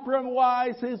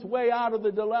compromise his way out of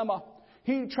the dilemma.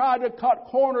 He tried to cut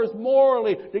corners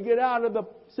morally to get out of the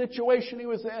situation he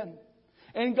was in.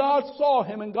 And God saw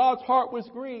him and God's heart was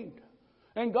grieved.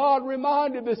 And God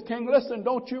reminded this king, listen,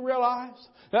 don't you realize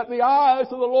that the eyes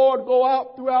of the Lord go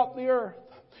out throughout the earth?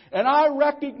 And I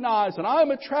recognize and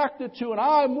I'm attracted to and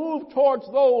I move towards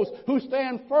those who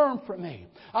stand firm for me.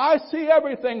 I see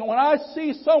everything. When I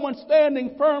see someone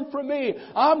standing firm for me,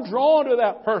 I'm drawn to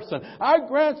that person. I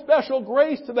grant special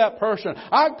grace to that person.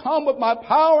 I come with my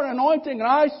power and anointing and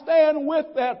I stand with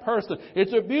that person.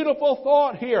 It's a beautiful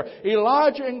thought here.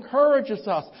 Elijah encourages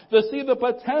us to see the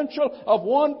potential of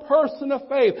one person of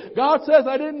faith. God says,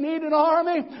 I didn't need an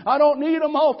army. I don't need a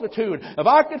multitude. If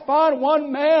I could find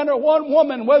one man or one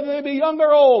woman, whether they be young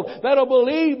or old, that'll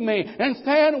believe me and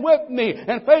stand with me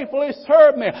and faithfully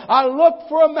serve me. I look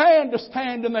for a man to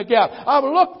stand in the gap. I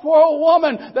look for a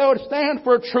woman that would stand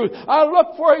for truth. I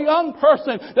look for a young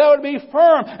person that would be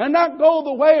firm and not go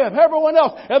the way of everyone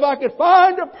else. If I could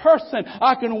find a person,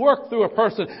 I can work through a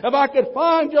person. If I could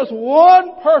find just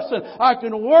one person, I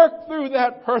can work through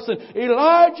that person.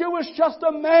 Elijah was just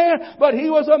a man, but he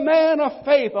was a man of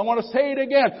faith. I want to say it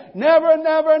again. Never,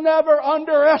 never, never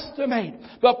underestimate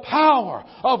the power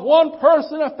of one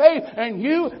person of faith, and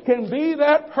you can be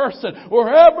that person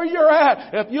wherever you're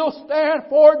at. If you'll stand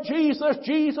for Jesus,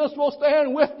 Jesus will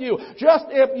stand with you. Just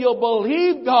if you'll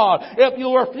believe God, if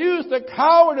you'll refuse to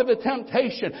cower to the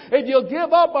temptation, if you'll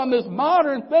give up on this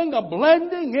modern thing of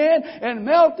blending in and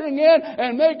melting in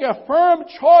and make a firm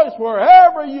choice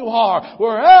wherever you are,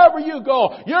 wherever you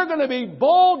go, you're going to be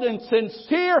bold and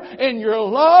sincere in your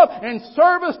love and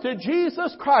service to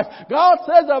Jesus Christ. God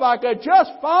says if I could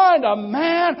just find a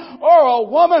man or a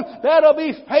woman that'll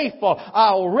be faithful,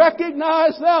 I'll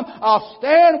recognize them, I'll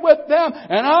stand with them,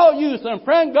 and I'll use them.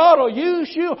 Friend, God will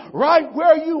use you right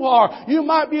where you are. You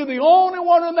might be the only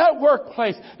one in that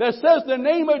workplace that says the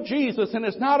name of Jesus and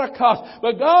it's not a cuss.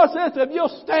 But God says if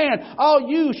you'll stand, I'll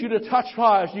use you to touch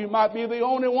lives. You might be the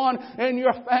only one in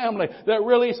your family that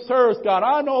really serves God.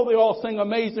 I know they all sing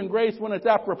Amazing Grace when it's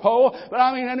apropos, but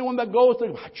I mean anyone that goes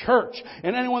to church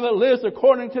and anyone that lives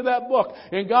according to that book.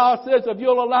 And God says if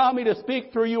you'll allow me to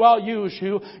speak through you, I'll use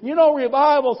you. You know,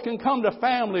 revivals can come to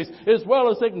families as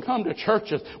well as they can come to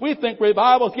churches. We think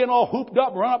revivals getting all hooped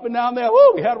up, run up and down there.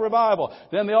 Woo, we had a revival.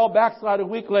 Then they all backslide a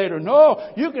week later.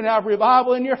 No, you can have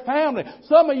revival in your family.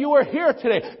 Some of you are here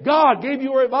today. God gave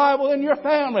you a revival in your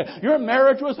family. Your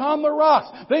marriage was on the rocks.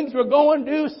 Things were going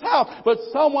due south. But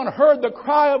someone heard the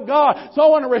cry of God.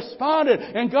 Someone responded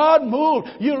and God moved.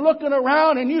 You're looking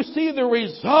around and you see the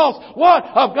results. What?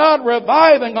 Of God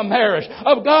reviving a marriage.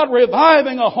 Of God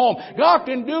reviving a home. God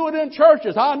can do it in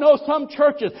churches. I know some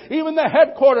churches, even the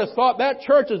headquarters thought that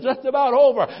church is just about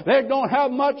over. They don't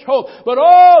have much hope. But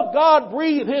oh, God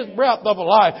breathed His breath of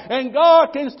life. And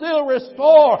God can still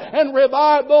restore and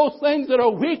revive those things that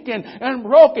are weakened and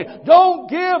broken. Don't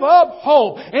give up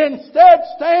hope. Instead,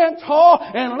 stand tall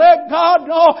and let God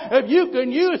know if you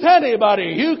can use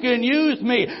anybody, you can use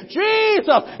me.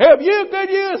 Jesus, if you can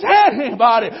use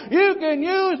anybody, you can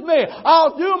use me.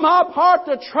 I'll do my part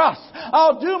to trust.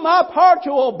 I'll do my part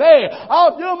to obey.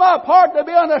 I'll do my part to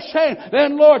be unashamed.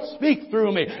 Then Lord, speak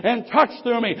through me and touch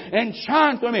through me and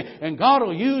shine through me. And God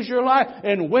will use your life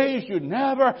in ways you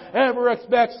never ever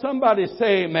expect. Somebody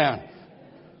say amen.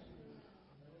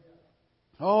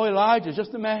 Oh, Elijah's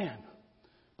just a man,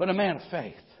 but a man of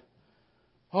faith.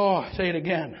 Oh, I say it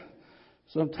again.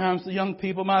 Sometimes the young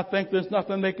people might think there's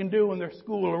nothing they can do in their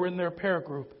school or in their peer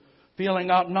group, feeling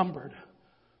outnumbered.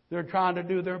 They're trying to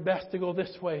do their best to go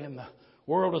this way and the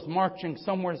world is marching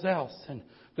somewhere else, and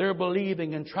they're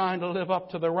believing and trying to live up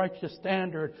to the righteous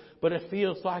standard, but it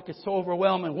feels like it's so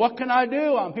overwhelming. What can I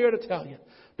do? I'm here to tell you,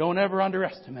 don't ever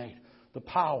underestimate the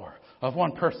power of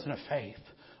one person of faith.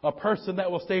 A person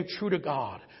that will stay true to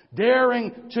God,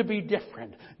 daring to be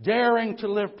different, daring to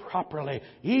live properly,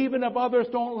 even if others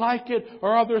don't like it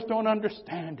or others don't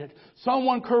understand it.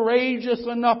 Someone courageous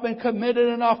enough and committed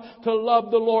enough to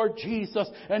love the Lord Jesus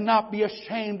and not be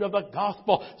ashamed of the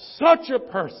gospel. Such a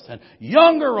person,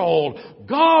 young or old,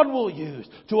 God will use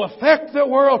to affect the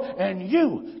world, and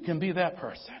you can be that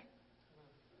person.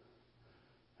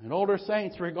 And older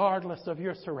saints, regardless of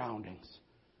your surroundings,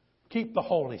 keep the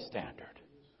holy standard.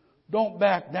 Don't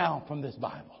back down from this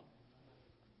Bible.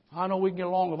 I know we can get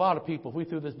along with a lot of people if we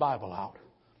threw this Bible out.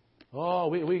 Oh,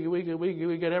 we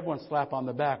get everyone slap on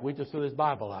the back. We just threw this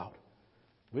Bible out.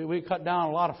 We cut down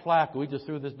a lot of flack. We just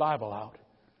threw this Bible out.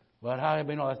 But how do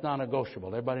we know that's non-negotiable?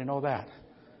 Everybody know that.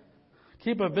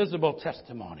 Keep a visible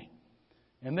testimony.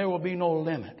 And there will be no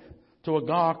limit to what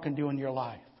God can do in your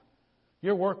life.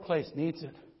 Your workplace needs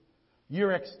it.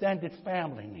 Your extended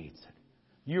family needs it.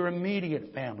 Your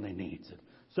immediate family needs it.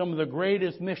 Some of the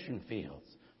greatest mission fields,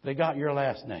 they got your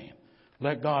last name.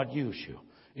 Let God use you.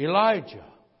 Elijah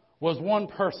was one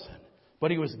person,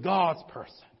 but he was God's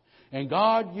person. And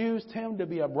God used him to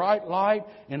be a bright light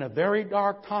in a very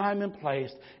dark time and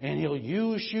place. And He'll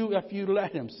use you if you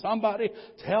let Him. Somebody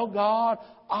tell God,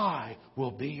 I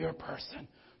will be your person.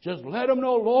 Just let Him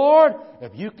know, Lord,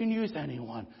 if you can use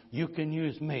anyone, you can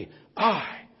use me. I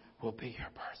will be your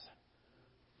person.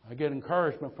 I get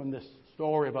encouragement from this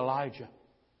story of Elijah.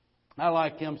 I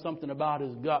like him, something about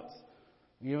his guts.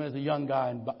 Even as a young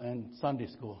guy in Sunday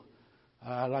school.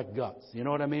 I like guts. You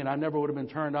know what I mean? I never would have been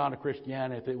turned on to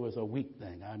Christianity if it was a weak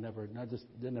thing. That just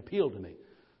didn't appeal to me.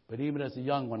 But even as a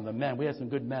young one, the men, we had some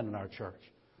good men in our church.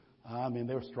 I mean,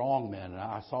 they were strong men. And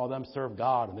I saw them serve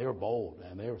God, and they were bold,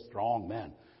 and they were strong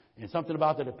men. And something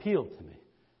about that appealed to me.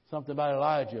 Something about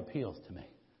Elijah appeals to me.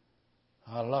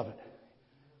 I love it.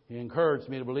 He encouraged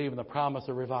me to believe in the promise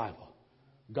of revival.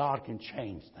 God can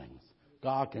change things.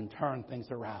 God can turn things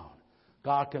around.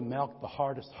 God can melt the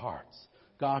hardest hearts.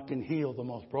 God can heal the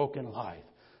most broken life.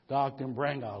 God can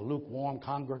bring a lukewarm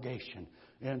congregation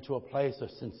into a place of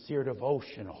sincere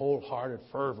devotion, wholehearted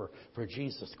fervor for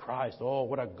Jesus Christ. Oh,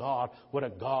 what a God, what a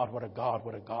God, what a God,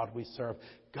 what a God we serve.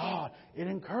 God, it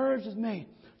encourages me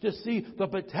to see the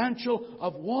potential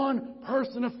of one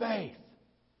person of faith.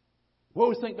 We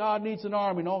always think God needs an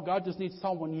army. No, God just needs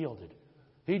someone yielded.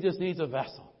 He just needs a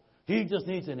vessel. He just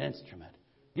needs an instrument.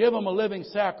 Give him a living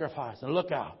sacrifice and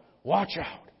look out. Watch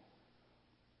out.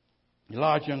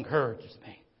 Elijah encourages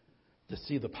me to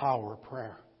see the power of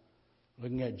prayer.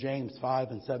 Looking at James 5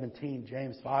 and 17.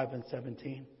 James 5 and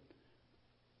 17.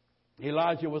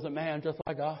 Elijah was a man just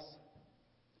like us.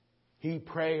 He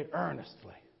prayed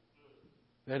earnestly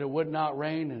that it would not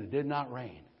rain, and it did not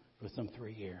rain for some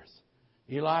 3 years.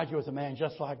 Elijah was a man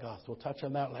just like us. We'll touch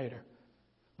on that later.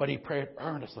 But he prayed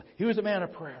earnestly. He was a man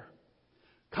of prayer.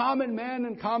 Common men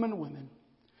and common women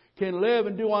can live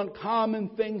and do uncommon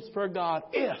things for God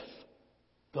if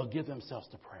they'll give themselves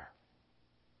to prayer.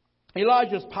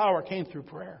 Elijah's power came through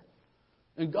prayer.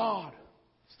 And God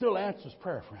still answers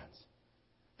prayer, friends.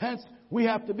 Hence, we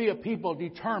have to be a people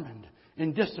determined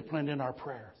and disciplined in our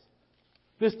prayers.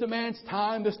 This demands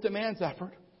time. This demands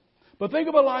effort. But think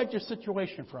of Elijah's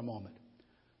situation for a moment.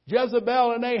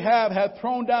 Jezebel and Ahab had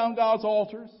thrown down God's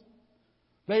altars.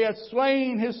 They had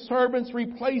slain His servants,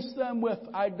 replaced them with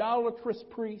idolatrous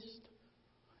priests.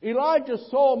 Elijah's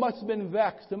soul must have been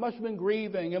vexed. It must have been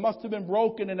grieving. It must have been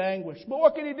broken in anguish. But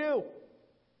what can he do?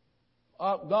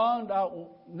 Outgunned,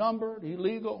 outnumbered,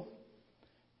 illegal.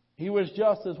 He was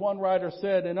just, as one writer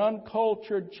said, an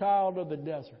uncultured child of the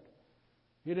desert.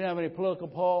 He didn't have any political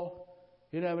pull.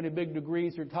 He didn't have any big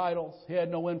degrees or titles. He had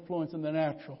no influence in the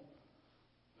natural.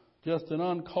 Just an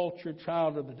uncultured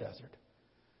child of the desert.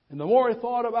 And the more he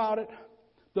thought about it,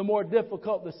 the more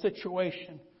difficult the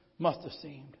situation must have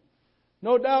seemed.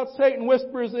 No doubt Satan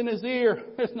whispers in his ear,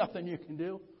 there's nothing you can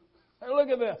do. Hey, look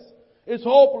at this. It's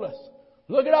hopeless.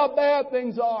 Look at how bad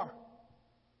things are.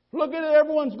 Look at it.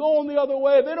 Everyone's going the other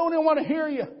way. They don't even want to hear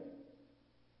you.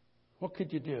 What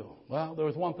could you do? Well, there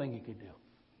was one thing he could do.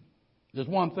 There's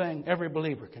one thing every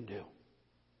believer can do.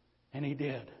 And he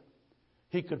did.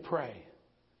 He could pray.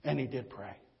 And he did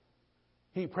pray.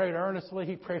 He prayed earnestly.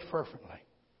 He prayed fervently.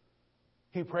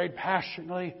 He prayed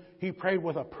passionately. He prayed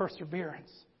with a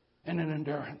perseverance and an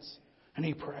endurance. And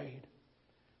he prayed.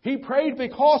 He prayed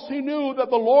because he knew that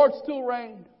the Lord still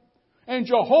reigned. And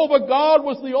Jehovah God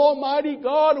was the Almighty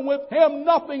God, and with Him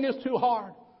nothing is too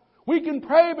hard. We can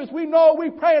pray because we know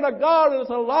we pray in a God that is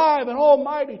alive and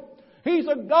almighty. He's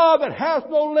a God that has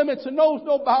no limits and knows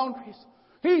no boundaries.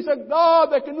 He's a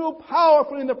God that can move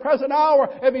powerfully in the present hour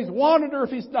if He's wanted or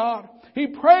if He's not. He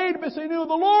prayed because he knew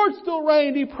the Lord still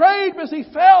reigned. He prayed because he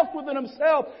felt within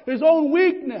himself his own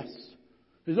weakness,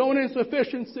 his own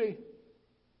insufficiency.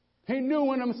 He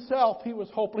knew in himself he was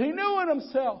hopeless. He knew in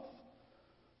himself.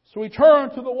 So he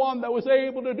turned to the one that was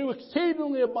able to do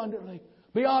exceedingly abundantly,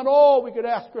 beyond all we could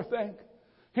ask or think.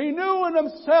 He knew in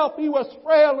himself he was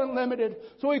frail and limited.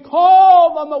 So he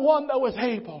called on the one that was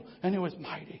able, and he was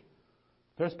mighty.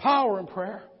 There's power in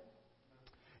prayer.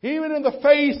 Even in the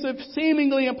face of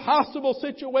seemingly impossible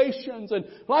situations. And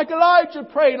like Elijah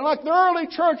prayed, and like the early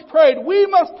church prayed, we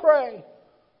must pray.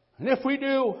 And if we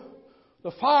do,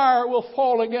 The fire will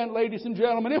fall again, ladies and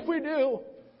gentlemen. If we do,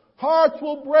 hearts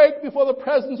will break before the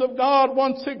presence of God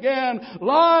once again.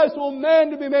 Lives will mend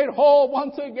to be made whole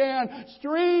once again.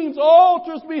 Streams,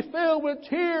 altars be filled with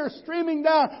tears streaming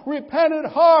down repentant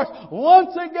hearts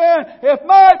once again. If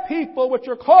my people, which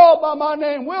are called by my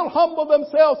name, will humble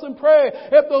themselves and pray,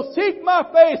 if they'll seek my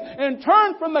face and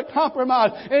turn from the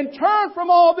compromise and turn from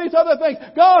all these other things,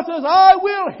 God says, I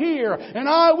will hear and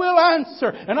I will answer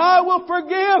and I will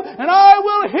forgive and I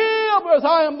will heal, because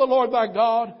I am the Lord thy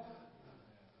God.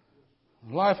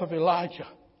 The life of Elijah,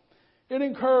 it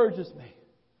encourages me.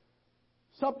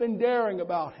 Something daring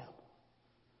about him.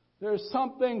 There's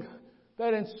something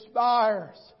that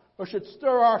inspires or should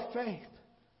stir our faith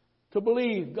to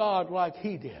believe God like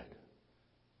he did.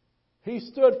 He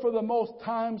stood for the most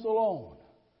times alone,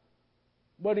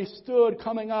 but he stood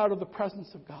coming out of the presence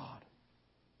of God.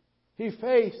 He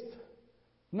faced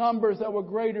numbers that were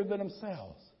greater than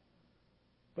himself,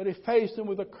 but he faced them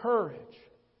with a courage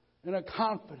and a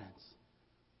confidence,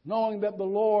 knowing that the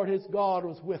Lord, his God,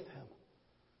 was with him.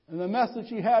 And the message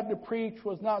he had to preach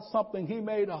was not something he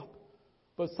made up,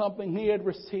 but something he had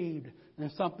received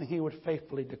and something he would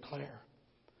faithfully declare.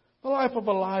 The life of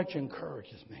Elijah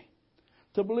encourages me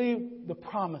to believe the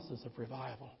promises of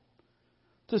revival,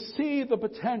 to see the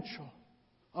potential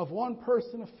of one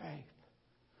person of faith,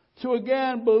 to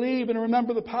again believe and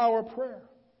remember the power of prayer.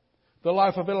 The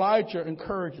life of Elijah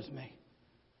encourages me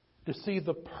to see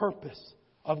the purpose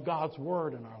of God's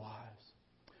Word in our lives.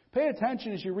 Pay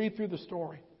attention as you read through the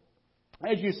story.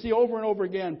 As you see over and over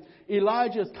again,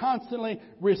 Elijah is constantly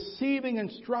receiving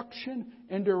instruction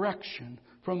and direction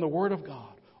from the Word of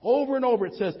God. Over and over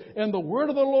it says, and the word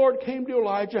of the Lord came to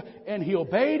Elijah, and he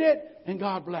obeyed it, and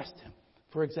God blessed him.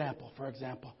 For example,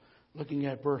 looking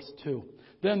at verse 2.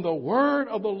 Then the word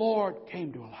of the Lord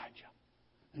came to Elijah,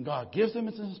 and God gives him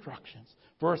his instructions.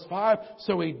 Verse 5,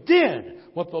 so he did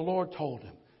what the Lord told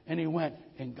him. And he went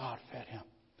and God fed him.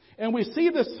 And we see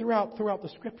this throughout the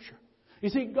Scripture. You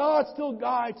see, God still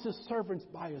guides his servants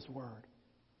by his word.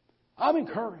 I'm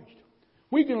encouraged.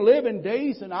 We can live in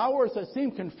days and hours that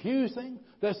seem confusing,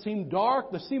 that seem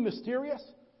dark, that seem mysterious.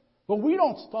 But we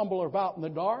don't stumble about in the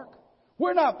dark.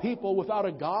 We're not people without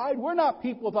a guide. We're not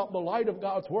people without the light of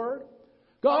God's word.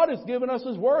 God has given us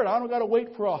his word. I don't got to wait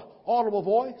for an audible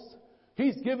voice.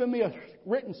 He's given me a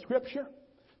written Scripture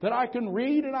that I can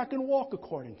read and I can walk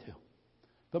according to.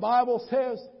 The Bible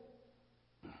says,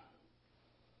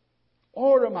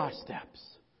 order my steps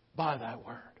by thy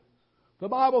word. The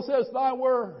Bible says, thy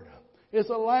word is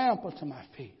a lamp unto my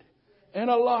feet and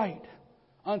a light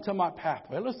unto my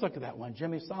pathway. Let's look at that one,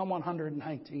 Jimmy. Psalm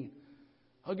 119.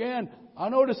 Again, I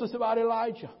notice this about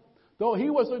Elijah. Though he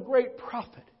was a great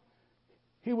prophet,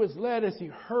 he was led as he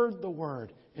heard the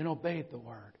word and obeyed the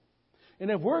word. And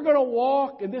if we're going to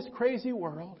walk in this crazy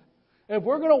world, if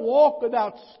we're going to walk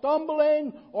without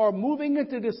stumbling or moving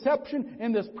into deception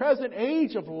in this present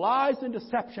age of lies and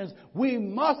deceptions, we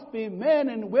must be men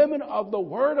and women of the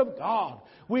Word of God.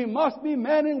 We must be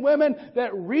men and women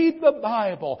that read the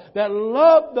Bible, that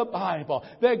love the Bible,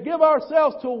 that give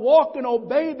ourselves to walk and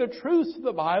obey the truths of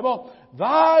the Bible.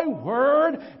 Thy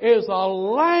Word is a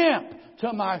lamp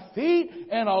to my feet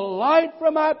and a light for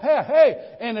my path.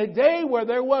 Hey, in a day where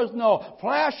there was no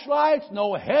flashlights,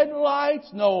 no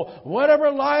headlights, no whatever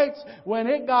lights, when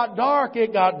it got dark,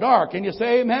 it got dark. Can you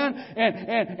say amen?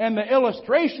 And the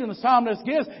illustration the psalmist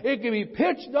gives, it can be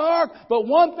pitch dark, but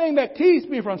one thing that keeps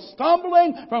me from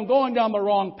stumbling, from going down the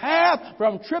wrong path,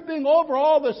 from tripping over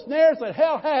all the snares that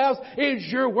hell has, is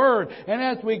your word. And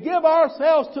as we give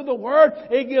ourselves to the word,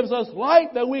 it gives us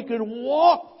light that we can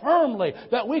walk firmly,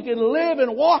 that we can live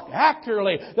and walk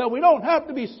accurately, that we don't have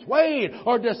to be swayed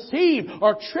or deceived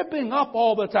or tripping up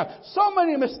all the time. So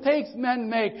many mistakes men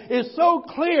make is so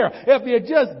clear. If you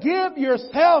just give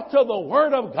yourself to the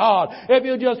Word of God, if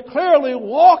you just clearly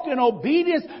walk in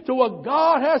obedience to what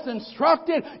God has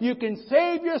instructed, you can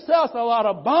save yourself a lot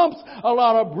of bumps, a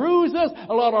lot of bruises,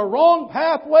 a lot of wrong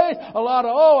pathways, a lot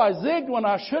of, I zigged when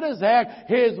I should have zagged.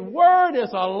 His Word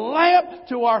is a lamp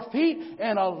to our feet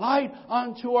and a light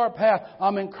unto our path.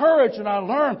 I'm encouraged and I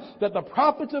learned that the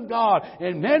prophets of God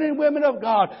and men and women of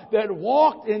God that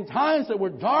walked in times that were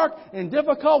dark and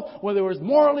difficult, where there was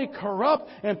morally corrupt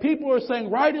and people were saying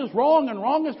right is wrong and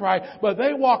wrong is right, but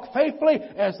they walked faithfully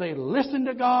as they listened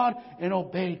to God and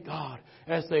obeyed God,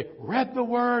 as they read the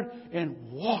Word and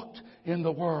walked in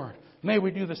the Word. May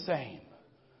we do the same.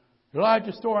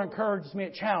 Elijah's story encourages me.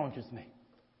 It challenges me.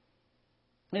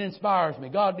 It inspires me.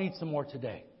 God needs some more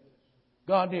today.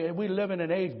 We live in an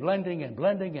age blending in.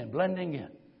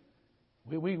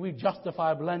 We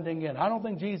justify blending in. I don't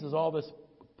think Jesus is all this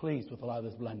pleased with a lot of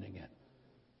this blending in.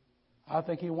 I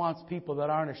think He wants people that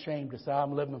aren't ashamed to say,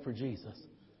 I'm living for Jesus.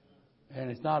 And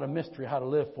it's not a mystery how to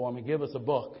live for Him. He give us a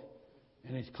book.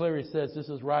 And He clearly says, this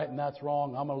is right and that's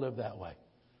wrong. I'm going to live that way.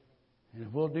 And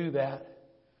if we'll do that,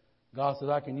 God says,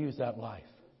 I can use that life.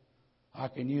 I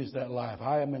can use that life.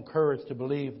 I am encouraged to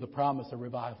believe the promise of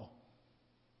revival.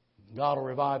 God will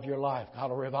revive your life. God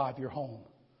will revive your home.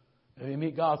 If you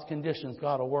meet God's conditions,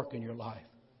 God will work in your life.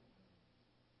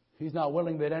 He's not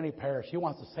willing that any perish. He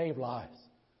wants to save lives.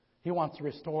 He wants to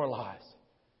restore lives.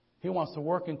 He wants to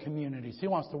work in communities. He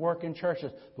wants to work in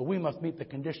churches. But we must meet the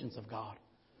conditions of God.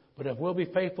 But if we'll be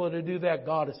faithful to do that,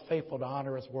 God is faithful to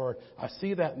honor His word. I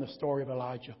see that in the story of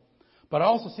Elijah. But I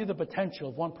also see the potential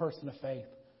of one person of faith.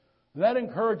 And that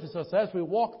encourages us as we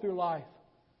walk through life.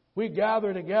 We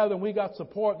gather together and we got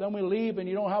support. Then we leave and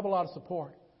you don't have a lot of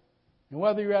support. And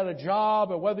whether you're at a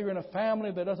job or whether you're in a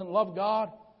family that doesn't love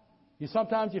God,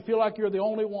 sometimes you feel like you're the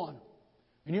only one.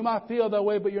 And you might feel that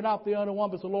way, but you're not the only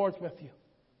one, but the Lord's with you.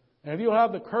 And if you'll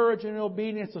have the courage and the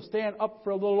obedience to stand up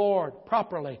for the Lord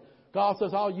properly, God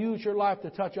says, I'll use your life to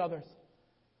touch others.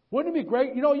 Wouldn't it be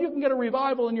great? You can get a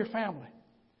revival in your family.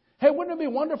 Hey, wouldn't it be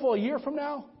wonderful a year from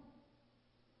now?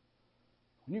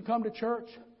 When you come to church,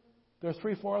 there's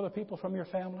 3-4 other people from your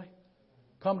family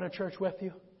come to church with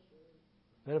you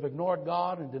that have ignored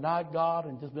God and denied God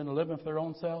and just been living for their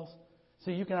own selves.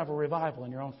 See, you can have a revival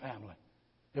in your own family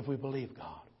if we believe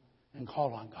God and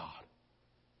call on God.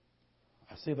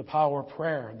 I see the power of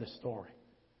prayer in this story.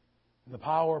 The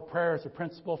power of prayer is a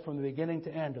principle from the beginning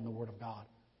to end in the Word of God.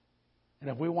 And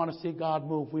if we want to see God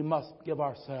move, we must give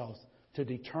ourselves to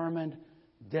determined,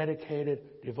 dedicated,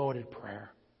 devoted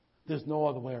prayer. There's no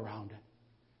other way around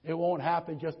it. It won't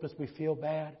happen just because we feel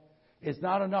bad. It's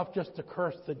not enough just to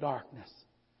curse the darkness.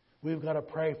 We've got to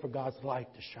pray for God's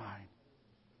light to shine.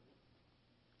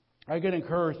 I get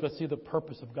encouraged to see the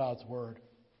purpose of God's Word.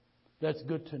 That's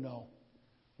good to know.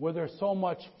 Where there's so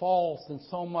much false and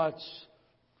so much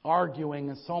arguing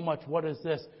and so much, what is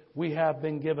this? We have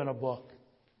been given a book.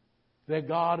 That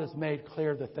God has made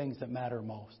clear the things that matter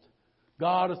most.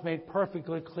 God has made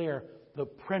perfectly clear the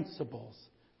principles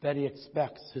that He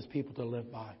expects His people to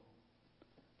live by.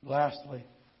 Lastly,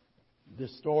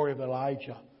 this story of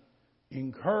Elijah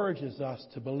encourages us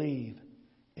to believe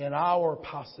in our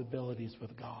possibilities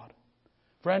with God.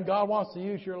 Friend, God wants to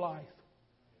use your life.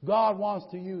 God wants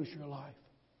to use your life.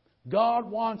 God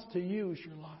wants to use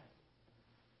your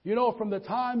life. From the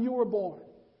time you were born,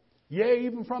 yea,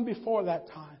 even from before that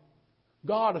time,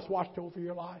 God has watched over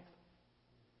your life.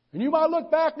 And you might look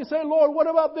back and say, Lord, what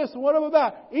about this and what about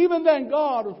that? Even then,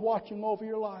 God was watching over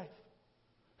your life.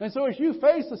 And so as you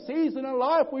face a season in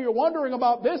life where you're wondering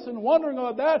about this and wondering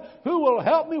about that, who will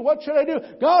help me? What should I do?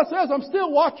 God says, I'm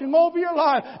still watching over your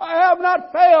life. I have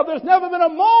not failed. There's never been a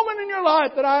moment in your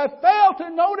life that I have failed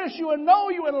to notice you and know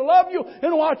you and love you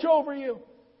and watch over you.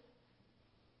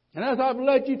 And as I've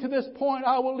led you to this point,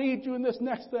 I will lead you in this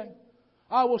next thing.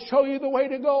 I will show you the way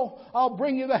to go. I'll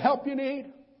bring you the help you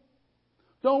need.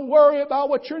 Don't worry about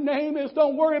what your name is.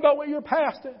 Don't worry about what your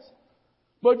past is.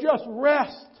 But just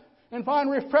rest and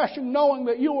find refreshing knowing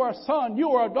that you are a son, you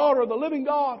are a daughter of the living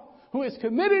God who is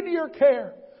committed to your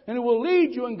care and who will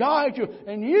lead you and guide you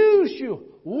and use you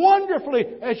wonderfully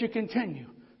as you continue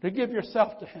to give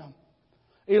yourself to Him.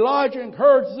 Elijah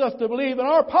encourages us to believe in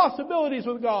our possibilities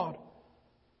with God.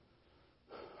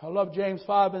 I love James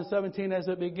 5:17 as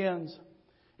it begins.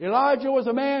 Elijah was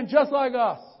a man just like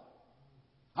us.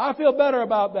 I feel better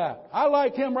about that. I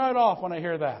like him right off when I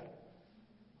hear that.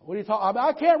 What are you talking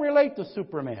about? I can't relate to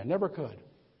Superman. Never could.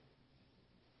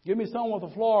 Give me someone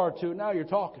with a flaw or two. Now you're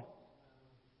talking.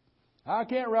 I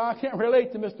can't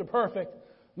relate to Mr. Perfect.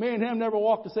 Me and him never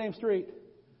walked the same street.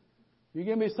 You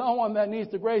give me someone that needs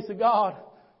the grace of God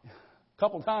a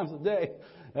couple times a day.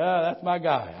 That's my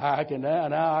guy. I can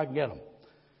get him.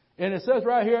 And it says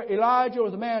right here, Elijah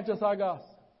was a man just like us.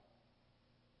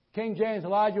 King James,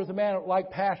 Elijah was a man of like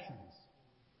passions.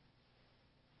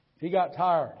 He got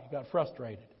tired. He got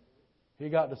frustrated. He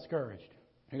got discouraged.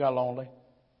 He got lonely.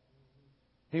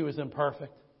 He was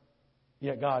imperfect.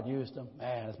 Yet God used him.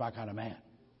 Man, that's my kind of man.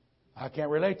 I can't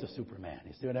relate to Superman.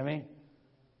 You see what I mean?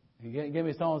 You give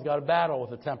me someone who's got to battle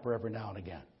with a temper every now and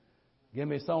again. Give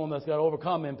me someone that's got to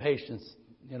overcome impatience,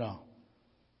 a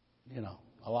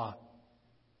lot.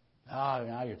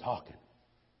 Now you're talking.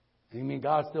 You mean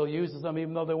God still uses them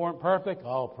even though they weren't perfect?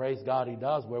 Oh, praise God, He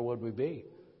does. Where would we be?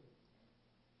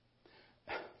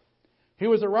 He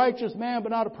was a righteous man, but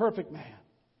not a perfect man.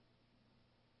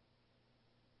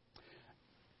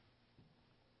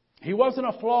 He wasn't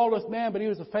a flawless man, but he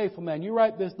was a faithful man. You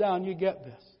write this down, you get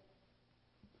this.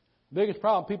 The biggest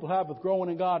problem people have with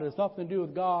growing in God has nothing to do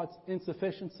with God's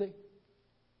insufficiency.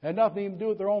 It had nothing even to do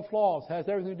with their own flaws. It has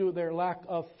everything to do with their lack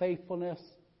of faithfulness.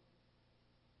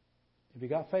 If you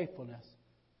got faithfulness,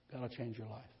 God will change your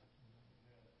life.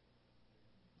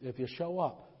 If you show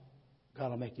up, God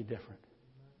will make you different.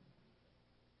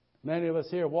 Many of us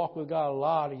here walk with God a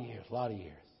lot of years.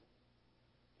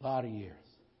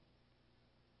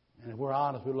 And if we're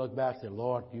honest, we look back and say,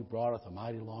 Lord, you brought us a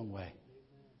mighty long way.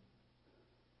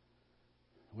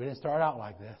 We didn't start out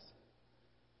like this.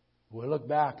 We look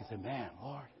back and say, man,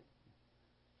 Lord,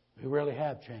 we really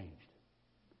have changed.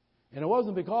 And it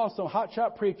wasn't because some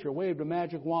hotshot preacher waved a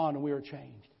magic wand and we were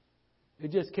changed.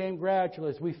 It just came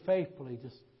gradually as we faithfully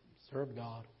just served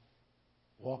God,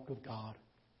 walked with God.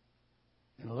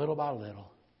 And little by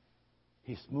little,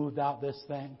 He smoothed out this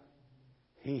thing.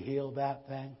 He healed that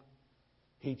thing.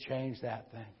 He changed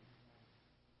that thing.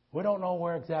 We don't know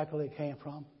where exactly it came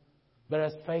from, but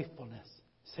as faithfulness.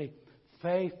 See,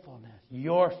 faithfulness,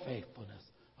 your faithfulness,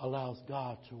 allows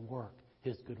God to work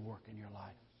His good work in your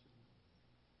life.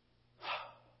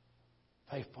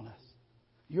 Faithfulness,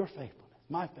 your faithfulness,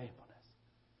 my faithfulness,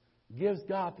 gives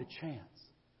God the chance.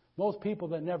 Most people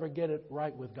that never get it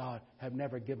right with God have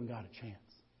never given God a chance.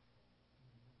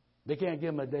 They can't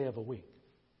give Him a day of a week.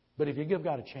 But if you give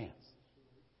God a chance,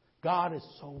 God is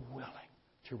so willing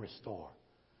to restore.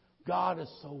 God is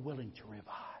so willing to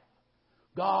revive.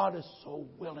 God is so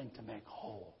willing to make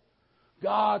whole.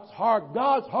 God's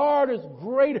heart is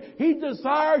greater. He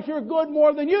desires your good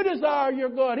more than you desire your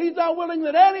good. He's not willing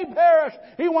that any perish.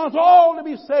 He wants all to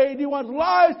be saved. He wants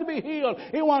lives to be healed.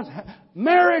 He wants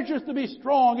marriages to be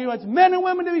strong. He wants men and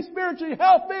women to be spiritually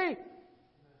healthy.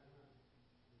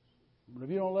 But if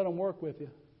you don't let Him work with you,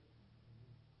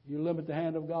 you limit the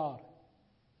hand of God.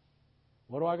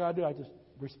 What do I got to do? I just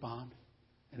respond,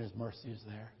 and His mercy is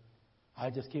there. I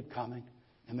just keep coming,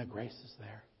 and the grace is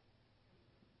there.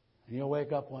 And you'll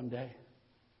wake up one day,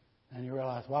 and you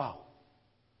realize, wow,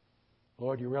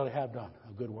 Lord, you really have done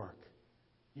a good work.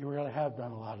 You really have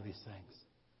done a lot of these things,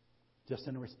 just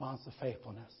in response to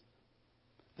faithfulness.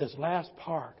 This last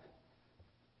part,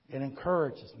 it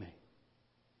encourages me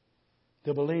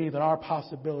to believe in our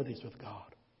possibilities with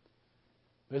God.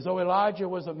 As though Elijah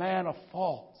was a man of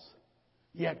faults,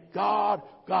 yet God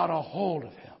got a hold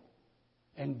of him.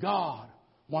 And God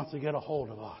wants to get a hold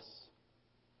of us.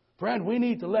 Friend, we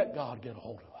need to let God get a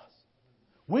hold of us.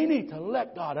 We need to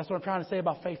let God. That's what I'm trying to say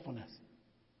about faithfulness.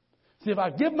 See, if I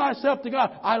give myself to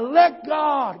God, I let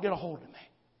God get a hold of me.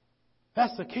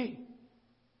 That's the key.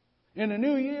 In the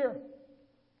new year,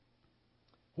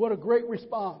 what a great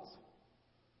response.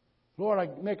 Lord, I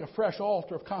make a fresh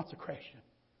altar of consecration.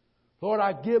 Lord,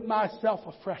 I give myself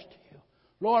afresh to you.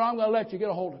 Lord, I'm going to let you get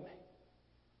a hold of me.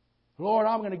 Lord,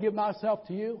 I'm going to give myself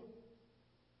to you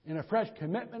in a fresh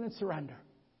commitment and surrender.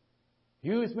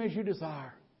 Use me as you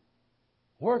desire.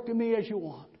 Work in me as you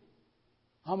want.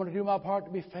 I'm going to do my part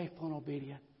to be faithful and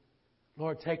obedient.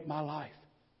 Lord, take my life.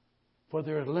 For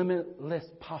there are limitless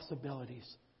possibilities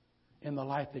in the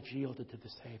life that's yielded to the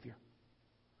Savior.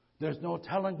 There's no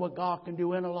telling what God can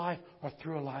do in a life or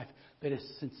through a life that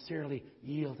is sincerely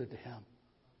yielded to Him.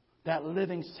 That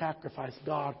living sacrifice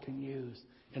God can use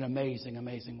in amazing,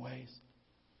 amazing ways.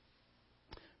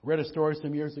 I read a story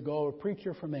some years ago, a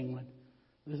preacher from England.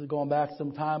 This is going back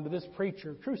some time, but this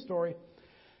preacher, true story,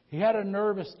 he had a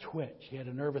nervous twitch. He had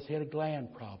a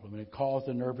gland problem, and it caused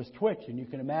a nervous twitch. And you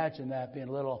can imagine that being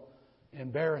a little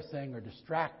embarrassing or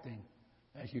distracting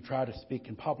as you try to speak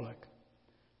in public.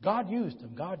 God used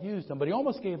him, but he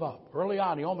almost gave up. Early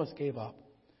on, he almost gave up.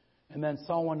 And then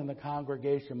someone in the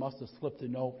congregation must have slipped a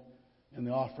note in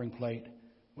the offering plate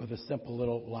with a simple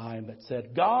little line that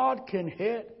said, God can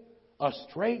hit a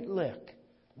straight lick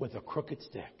with a crooked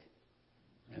stick.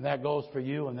 And that goes for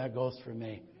you and that goes for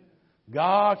me.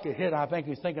 God can hit, I think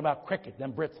he's thinking about cricket.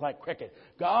 Them Brits like cricket.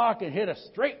 God can hit a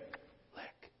straight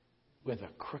lick with a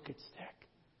crooked stick.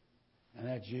 And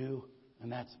that's you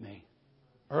and that's me.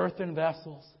 Earthen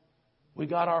vessels. We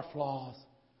got our flaws.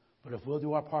 But if we'll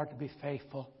do our part to be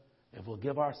faithful, if we'll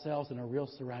give ourselves in a real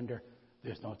surrender,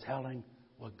 there's no telling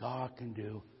what God can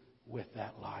do with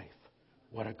that life.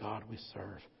 What a God we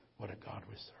serve. What a God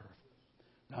we serve.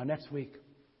 Now, next week,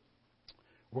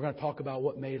 we're going to talk about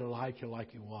what made Elijah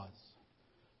like he was.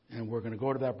 And we're going to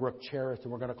go to that brook Cherith,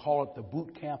 and we're going to call it the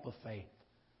boot camp of faith.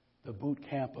 The boot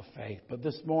camp of faith. But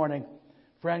this morning,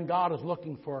 friend, God is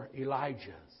looking for Elijahs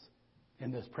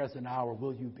in this present hour.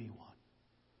 Will you be one?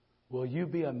 Will you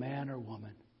be a man or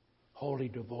woman wholly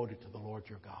devoted to the Lord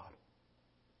your God?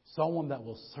 Someone that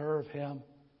will serve Him,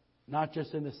 not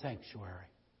just in the sanctuary,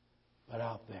 but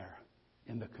out there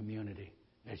in the community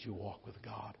as you walk with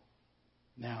God.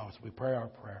 Now, as we pray our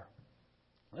prayer,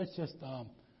 let's just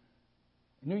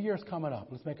New Year's coming up.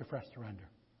 Let's make a fresh surrender.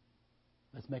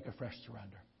 Let's make a fresh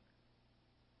surrender.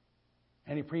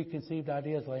 Any preconceived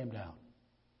ideas, lay them down.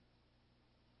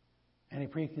 Any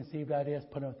preconceived ideas,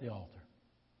 put them at the altar.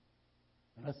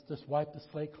 And let's just wipe the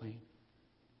slate clean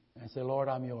and say, Lord,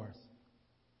 I'm yours.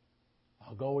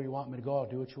 I'll go where you want me to go. I'll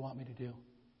do what you want me to do.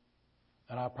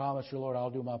 And I promise you, Lord, I'll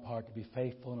do my part to be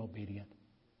faithful and obedient.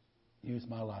 Use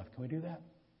my life. Can we do that?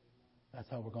 That's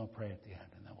how we're going to pray at the end,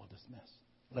 and then we'll dismiss.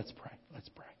 Let's pray. Let's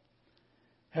pray.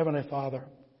 Heavenly Father,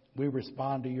 we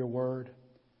respond to your word.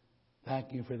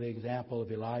 Thank you for the example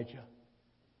of Elijah.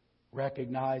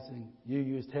 Recognizing you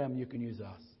used him, you can use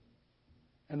us.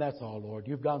 And that's all, Lord.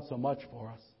 You've done so much for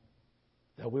us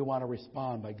that we want to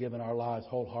respond by giving our lives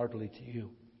wholeheartedly to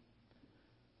you.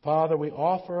 Father, we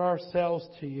offer ourselves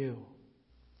to you.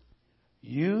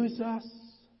 Use us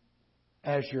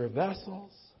as your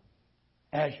vessels,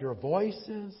 as your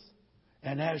voices,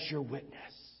 and as your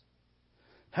witness.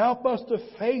 Help us to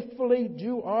faithfully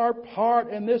do our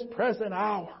part in this present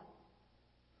hour.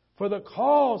 For the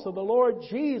cause of the Lord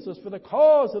Jesus, for the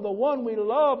cause of the one we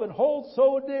love and hold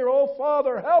so dear. Oh,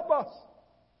 Father, help us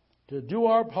to do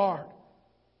our part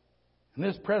in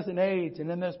this present age and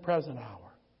in this present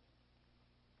hour.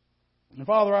 And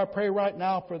Father, I pray right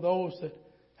now for those that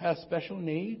have special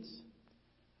needs.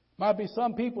 Might be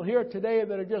some people here today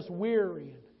that are just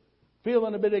weary and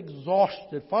feeling a bit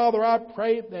exhausted. Father, I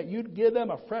pray that you'd give them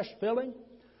a fresh filling.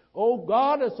 Oh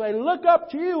God, as they look up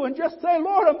to you and just say,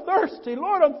 Lord, I'm thirsty.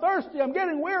 Lord, I'm thirsty. I'm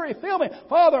getting weary. Fill me.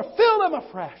 Father, fill them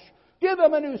afresh. Give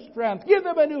them a new strength. Give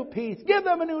them a new peace. Give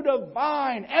them a new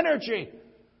divine energy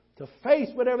to face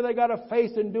whatever they got to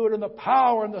face and do it in the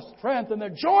power and the strength and the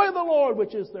joy of the Lord,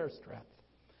 which is their strength.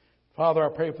 Father, I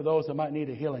pray for those that might need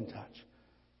a healing touch.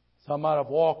 Some might have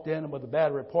walked in with a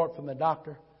bad report from the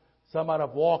doctor. Some might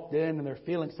have walked in and they're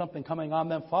feeling something coming on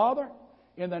them. Father,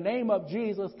 in the name of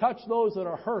Jesus, touch those that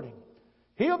are hurting.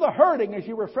 Heal the hurting as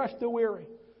you refresh the weary.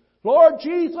 Lord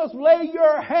Jesus, lay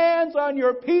your hands on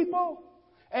your people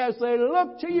as they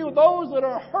look to you, those that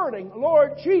are hurting.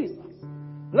 Lord Jesus,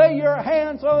 lay your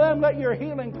hands on them. Let your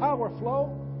healing power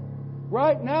flow.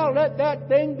 Right now, let that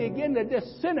thing begin to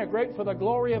disintegrate for the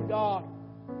glory of God.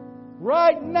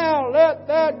 Right now, let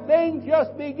that thing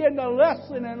just begin to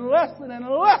lessen and lessen and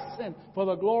lessen for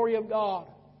the glory of God.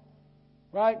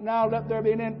 Right now, let there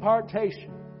be an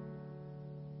impartation,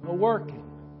 a working,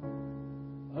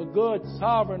 a good,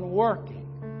 sovereign working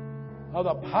of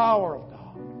the power of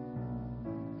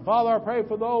God. Father, I pray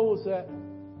for those that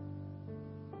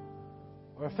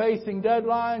are facing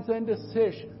deadlines and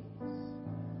decisions.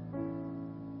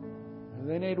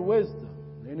 They need wisdom.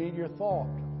 They need your thought.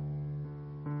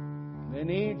 They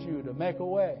need you to make a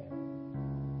way.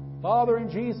 Father,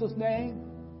 in Jesus' name,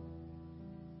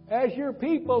 as your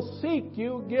people seek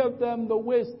you, give them the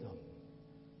wisdom.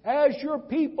 As your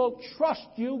people trust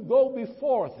you, go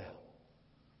before them.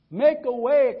 Make a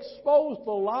way, expose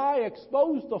the lie,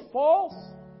 expose the false.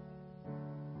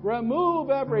 Remove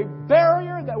every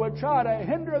barrier that would try to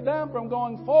hinder them from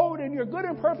going forward in your good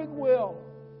and perfect will.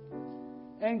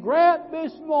 And grant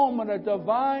this moment a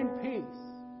divine peace.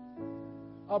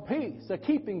 A peace, a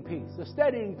keeping peace, a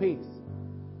steadying peace,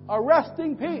 a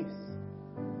resting peace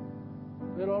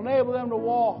that will enable them to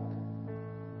walk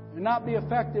and not be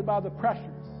affected by the pressures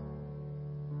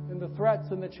and the threats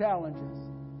and the challenges.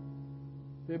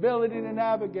 The ability to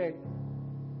navigate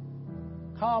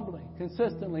calmly,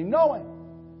 consistently, knowing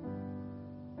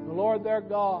the Lord their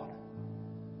God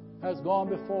has gone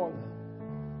before them.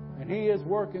 And He is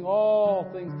working all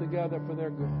things together for their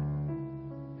good.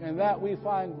 And that we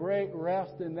find great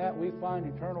rest, and that we find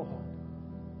eternal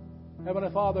hope.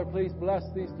 Heavenly Father, please bless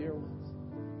these dear ones.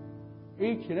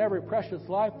 Each and every precious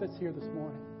life that's here this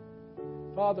morning.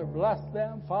 Father, bless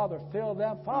them. Father, fill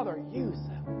them. Father, use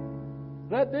them.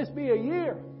 Let this be a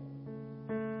year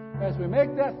as we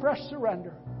make that fresh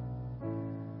surrender.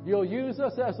 You'll use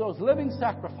us as those living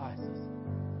sacrifices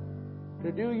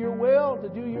to do your will, to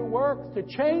do your work, to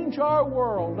change our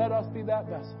world. Let us be that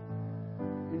vessel.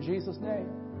 In Jesus' name.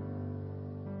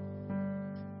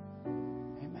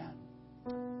 Amen.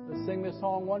 Let's sing this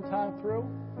song one time through.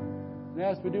 And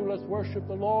as we do, let's worship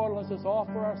the Lord. Let's just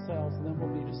offer ourselves, and then we'll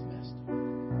be dismissed.